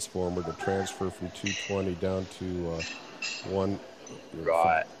transformer to transfer from 220 down to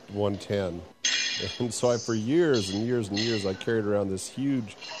 110. And so for years and years and years, I carried around this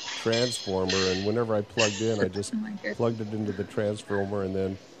huge transformer, and whenever I plugged in, I just plugged it into the transformer and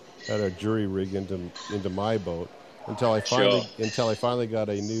then had a jury rig into my boat until I finally got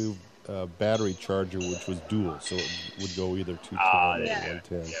a new battery charger, which was dual, so it would go either 220 or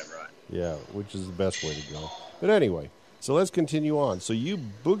 110. Yeah, right. Yeah, which is the best way to go. But anyway, so let's continue on. So you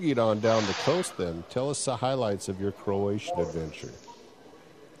boogied on down the coast then. Tell us the highlights of your Croatian adventure.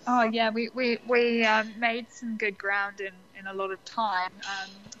 Oh, yeah, we made some good ground in a lot of time.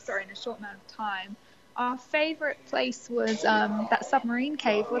 In a short amount of time. Our favourite place was that submarine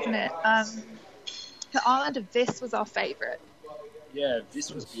cave, wasn't it? The island of Vis was our favourite. Yeah,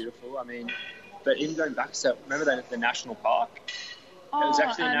 this was beautiful. I mean, but even going back, so remember the national park? Oh, it was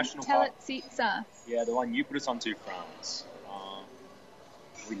actually a national park. Teletsitsa. Yeah, the one you put us onto, France.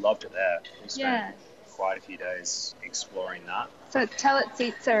 We loved it there. We spent quite a few days exploring that. So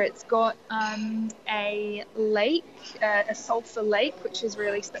Teletsitsa, it's got a lake, a sulphur lake, which is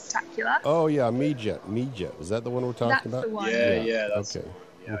really spectacular. Oh, yeah, Mijet. Is that the one we're talking about? That's the one. Yeah, that's okay.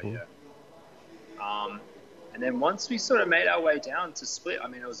 the one. Yeah. And then once we sort of made our way down to Split, I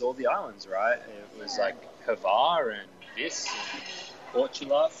mean, it was all the islands, right? It was like Hvar and Vis and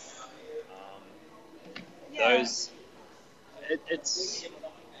Korčula.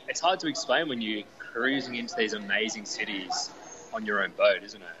 It's hard to explain when you're cruising into these amazing cities on your own boat,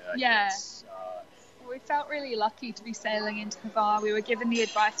 isn't it? We felt really lucky to be sailing into Hvar. We were given the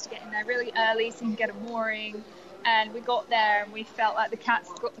advice to get in there really early so you can get a mooring. And we got there and we felt like the cats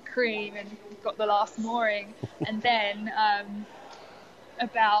got the cream and got the last mooring. And then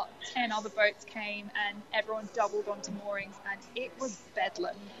about 10 other boats came and everyone doubled onto moorings and it was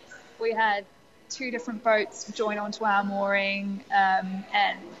bedlam. We had 2 different boats join onto our mooring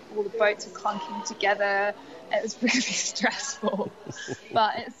and all the boats were clunking together. It was really stressful,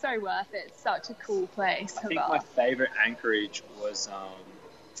 but it's so worth it. It's such a cool place. I think my favourite anchorage was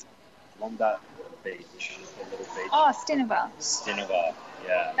along that beach, the little beach. Oh, Stinova,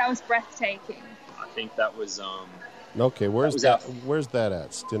 yeah. That was breathtaking. I think that was... okay, where's that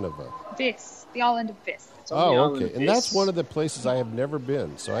at, Stinova? Vis, the island of Vis. Oh, okay. And that's one of the places I have never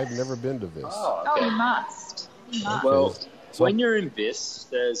been, so I've never been to Vis. Oh, you must. Well, when you're in Vis,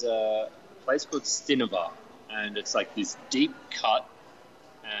 there's a place called Stinova, and it's like this deep cut,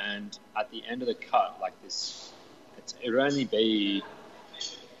 and at the end of the cut, like this, it would only be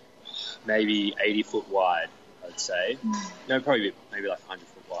maybe 80 foot wide, I'd say. No, probably maybe like 100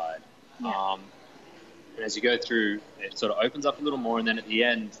 foot wide. Yeah. And as you go through, it sort of opens up a little more, and then at the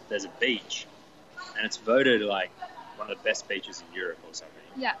end, there's a beach, and it's voted like one of the best beaches in Europe or something.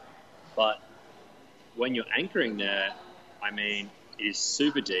 Yeah. But when you're anchoring there, I mean, it is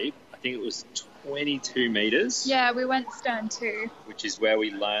super deep. I think it was 22 meters. Yeah, we went stern too. Which is where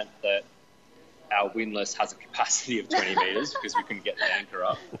we learnt that our windlass has a capacity of 20 meters because we couldn't get the anchor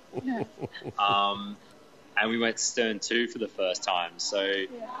up. No. And we went stern 2 for the first time. So,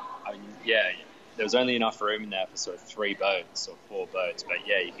 I mean, there was only enough room in there for sort of 3 boats or 4 boats. But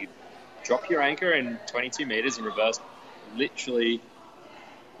yeah, you could drop your anchor in 22 meters and reverse. Literally,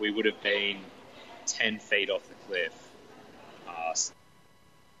 we would have been 10 feet off the cliff,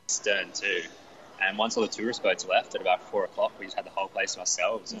 stern 2. And once all the tourist boats left at about 4 o'clock, we just had the whole place to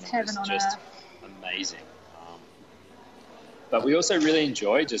ourselves. And it was just amazing. But we also really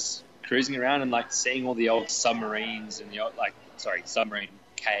enjoyed just cruising around and like seeing all the old submarines and submarine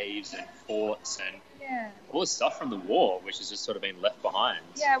caves and forts and all the stuff from the war, which has just sort of been left behind.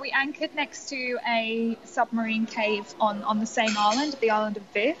 Yeah, we anchored next to a submarine cave on the same island, the island of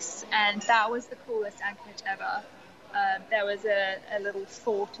Vis, and that was the coolest anchorage ever. There was a little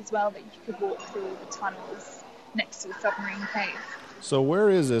fort as well that you could walk through the tunnels next to the submarine cave. So where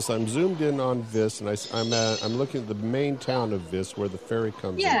is this? I'm zoomed in on Vis, and I'm looking at the main town of Vis where the ferry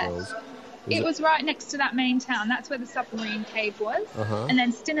comes and goes. It was right next to that main town. That's where the submarine cave was. And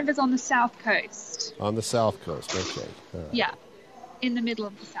then Stinova's on the south coast. On the south coast, okay. All right. Yeah, in the middle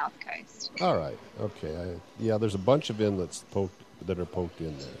of the south coast. All right, okay. There's a bunch of inlets that are poked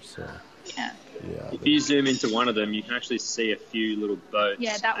in there. So yeah. If you zoom into one of them, you can actually see a few little boats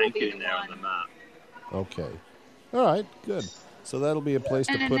anchored in there on the map. Okay. All right, good. So that'll be a place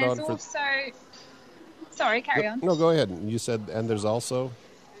to put on for... Sorry, carry on. No, go ahead. You said, and there's also...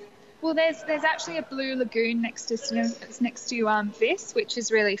 Well, there's actually a blue lagoon next to Vis, which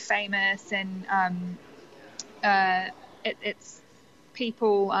is really famous, and it's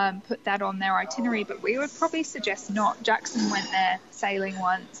people put that on their itinerary, but we would probably suggest not. Jackson went there sailing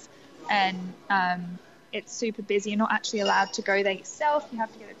once, and it's super busy. You're not actually allowed to go there yourself. You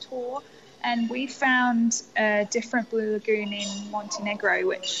have to get a tour. And we found a different blue lagoon in Montenegro,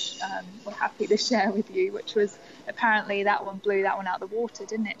 which we're happy to share with you, which was apparently that one blew that one out of the water,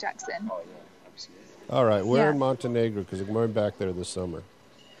 didn't it, Jackson? Oh, yeah, absolutely. All right, where in Montenegro? Because I'm going back there this summer.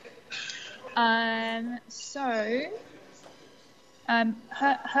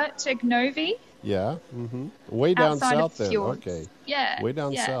 Herceg-Novi. Yeah, way down south then. Fjords. Okay. Yeah. Way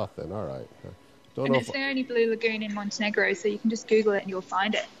down south then, all right. It's the only blue lagoon in Montenegro, so you can just Google it and you'll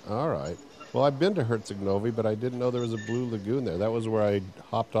find it. All right. Well, I've been to Herceg-Novi, but I didn't know there was a blue lagoon there. That was where I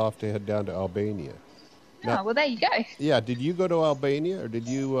hopped off to head down to Albania. Now, well, there you go. Yeah, did you go to Albania, or did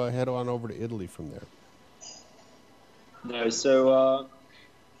you head on over to Italy from there? No, so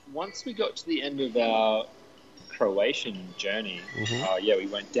once we got to the end of our Croatian journey, Mm-hmm. we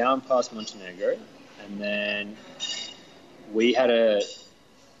went down past Montenegro, and then we had a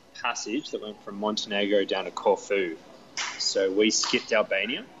passage that went from Montenegro down to Corfu. So we skipped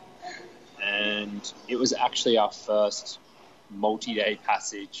Albania, and it was actually our first multi-day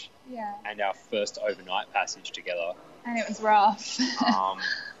passage Yeah. and our first overnight passage together. And it was rough.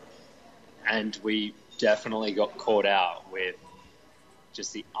 And we definitely got caught out with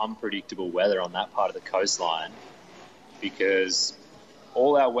just the unpredictable weather on that part of the coastline, because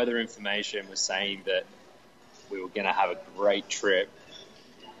all our weather information was saying that we were going to have a great trip.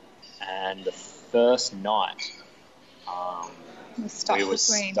 And the first night, We're stuck we were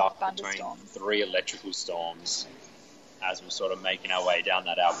between stuck between thunderstorms. 3 electrical storms as we're sort of making our way down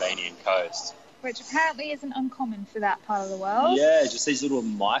that Albanian coast. Which apparently isn't uncommon for that part of the world. Yeah, just these little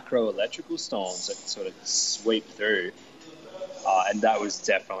micro electrical storms that sort of sweep through. And that was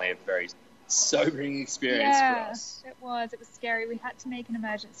definitely a very sobering experience for us. It was scary. We had to make an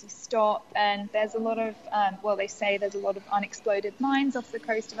emergency stop, and there's a lot of, they say there's a lot of unexploded mines off the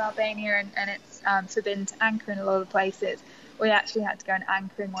coast of Albania, and it's forbidden to anchor in a lot of places. We actually had to go and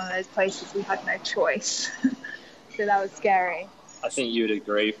anchor in one of those places. We had no choice. So that was scary. I think you would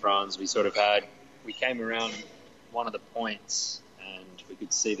agree, Franz. We came around one of the points and we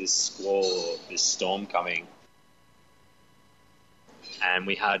could see this squall, or this storm coming. And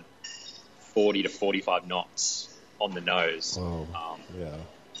we had 40 to 45 knots on the nose. Oh, yeah.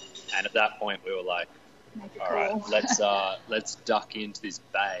 And at that point we were like, Make it all cool. right, let's duck into this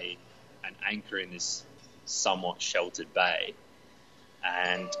bay and anchor in this somewhat sheltered bay.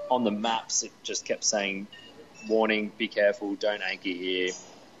 And on the maps it just kept saying, warning, be careful, don't anchor here,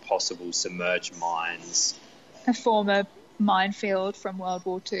 possible submerged mines. A former minefield from World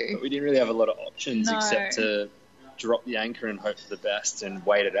War II. But we didn't really have a lot of options No. except to drop the anchor and hope for the best and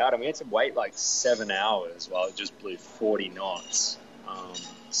wait it out. And we had to wait like 7 hours while it just blew 40 knots,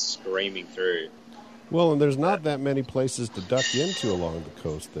 screaming through. Well, and there's not that many places to duck into along the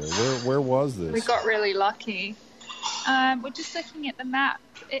coast there. Where was this? We got really lucky. We're just looking at the map.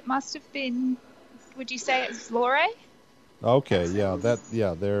 It must have been, would you say it's Vlore? Okay, yeah,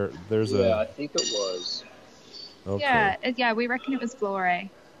 there's I a... think it was. Okay, Yeah, we reckon it was Vlore.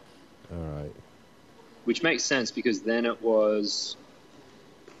 all right. Which makes sense because then it was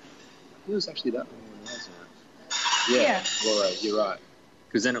actually that one, wasn't it? Yeah. Laura, you're right.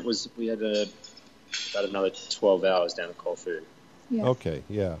 Because then we had about another 12 hours down to Corfu. Yeah. Okay,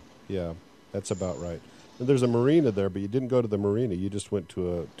 yeah, that's about right. And there's a marina there, but you didn't go to the marina. You just went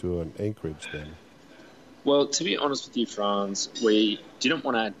to an anchorage then. Well, to be honest with you, Franz, we didn't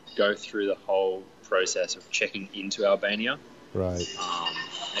want to go through the whole process of checking into Albania. Right.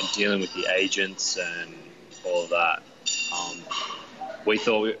 And dealing with the agents and all of that. We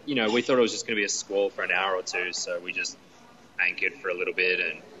thought it was just going to be a squall for an hour or two, so we just anchored for a little bit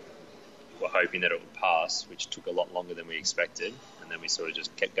and were hoping that it would pass, which took a lot longer than we expected, and then we sort of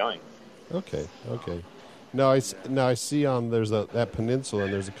just kept going. Okay. Now I see there's that peninsula,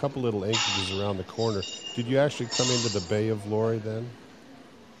 and there's a couple little anchorages around the corner. Did you actually come into the Bay of Vlore then?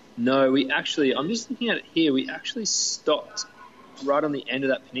 No, I'm just looking at it here, we actually stopped right on the end of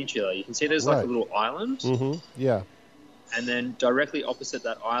that peninsula. You can see there's like Right. a little island, Mm-hmm. Yeah. and then directly opposite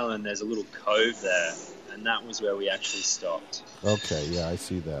that island there's a little cove there, and that was where we actually stopped. Okay. Yeah, I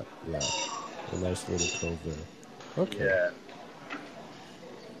see that. Yeah, a nice little cove there. Okay. Yeah.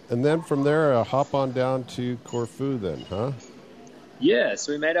 And then from there, hop on down to Corfu then, huh? Yeah,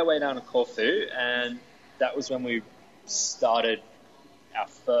 so we made our way down to Corfu, and that was when we started our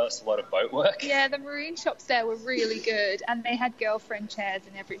first lot of boat work. Yeah, the marine shops there were really good, and they had girlfriend chairs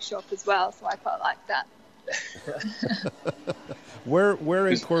in every shop as well, so I quite liked that. Where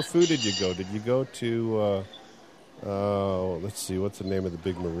in Corfu did you go? Did you go to? Let's see, what's the name of the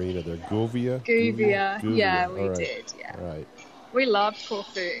big marina there? Guvia. Guvia. Yeah, we All right. did. Yeah, Right. we loved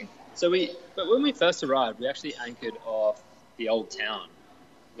Corfu. But when we first arrived, we actually anchored off the old town.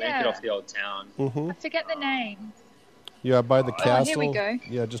 We anchored off the old town. Mm-hmm. I forget the name. Yeah, by the castle. here we go.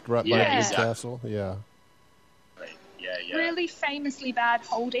 Yeah, just right by Yeah, the exactly. castle. Yeah. Yeah. Really famously bad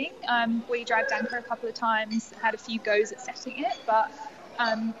holding. We dragged anchor a couple of times, had a few goes at setting it, but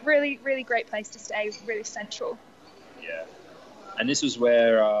really, really great place to stay, really central. Yeah. And this was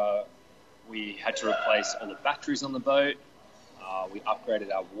where we had to replace all the batteries on the boat. We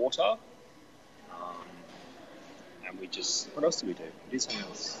upgraded our water. And we just... What else did we do? We did something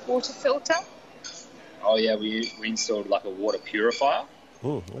else. Water filter. Oh, yeah, we installed like a water purifier.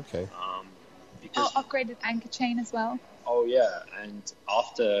 Okay. Upgraded anchor chain as well. Oh, yeah. And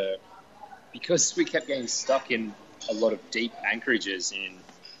because we kept getting stuck in a lot of deep anchorages in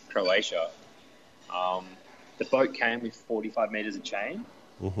Croatia. The boat came with 45 meters of chain,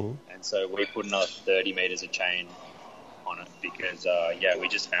 Mm-hmm. and so we put another 30 meters of chain on it because, we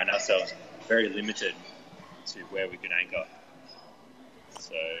just found ourselves very limited to where we could anchor.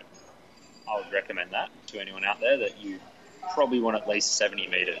 So I would recommend that to anyone out there, that you probably want at least 70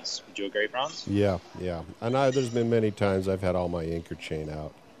 meters. Would you agree, Franz? Yeah. And there's been many times I've had all my anchor chain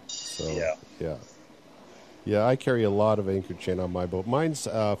out. So, yeah, I carry a lot of anchor chain on my boat. Mine's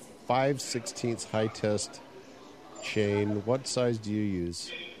 5/16 high test chain. What size do you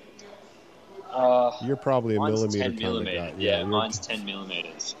use? You're probably a mine's millimeter 10 kind millimeters. of guy. Yeah, mine's 10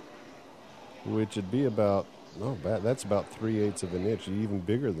 millimeters. Which would be about, that's about 3/8 of an inch. Even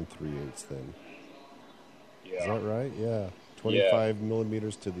bigger than 3/8 then. Yeah. Is that right? Yeah. 25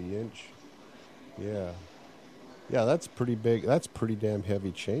 millimeters to the inch. Yeah. Yeah, that's pretty big. That's pretty damn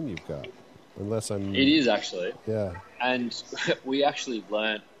heavy chain you've got. It is actually. Yeah. And we actually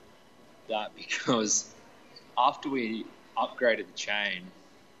learnt that because after we upgraded the chain,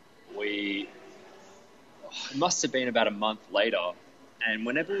 it must have been about a month later, and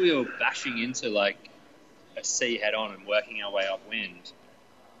whenever we were bashing into like a sea head on and working our way upwind,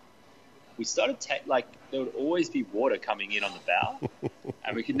 we started there would always be water coming in on the bow,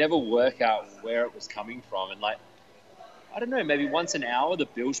 and we could never work out where it was coming from. And I don't know, maybe once an hour the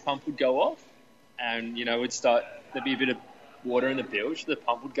bilge pump would go off, and there'd be a bit of water in the bilge, the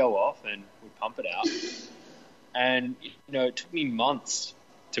pump would go off, and we'd pump it out. And it took me months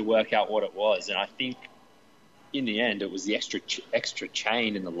to work out what it was, and I think in the end it was the extra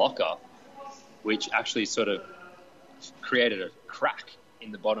chain in the locker, which actually sort of created a crack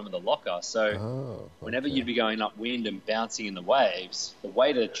in the bottom of the locker. So whenever you'd be going upwind and bouncing in the waves, the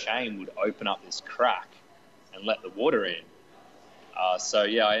weight of the chain would open up this crack and let the water in.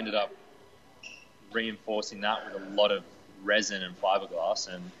 I ended up reinforcing that with a lot of resin and fiberglass,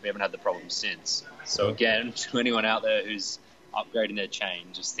 and we haven't had the problem since. So again, to anyone out there who's upgrading their chain,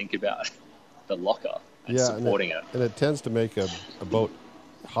 just think about the locker and supporting it. And it tends to make a boat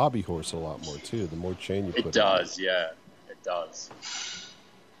hobby horse a lot more too, the more chain you put in. It does, yeah. It does.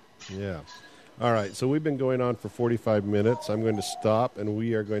 Yeah. All right, so we've been going on for 45 minutes. I'm going to stop, and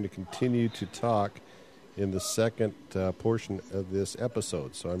we are going to continue to talk in the second portion of this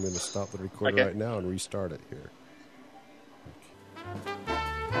episode. So I'm going to stop the recorder right now and restart it here.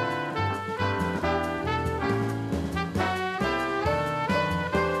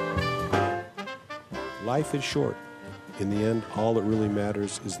 Life is short. In the end, all that really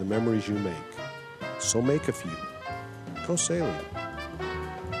matters is the memories you make. So make a few. Go sailing.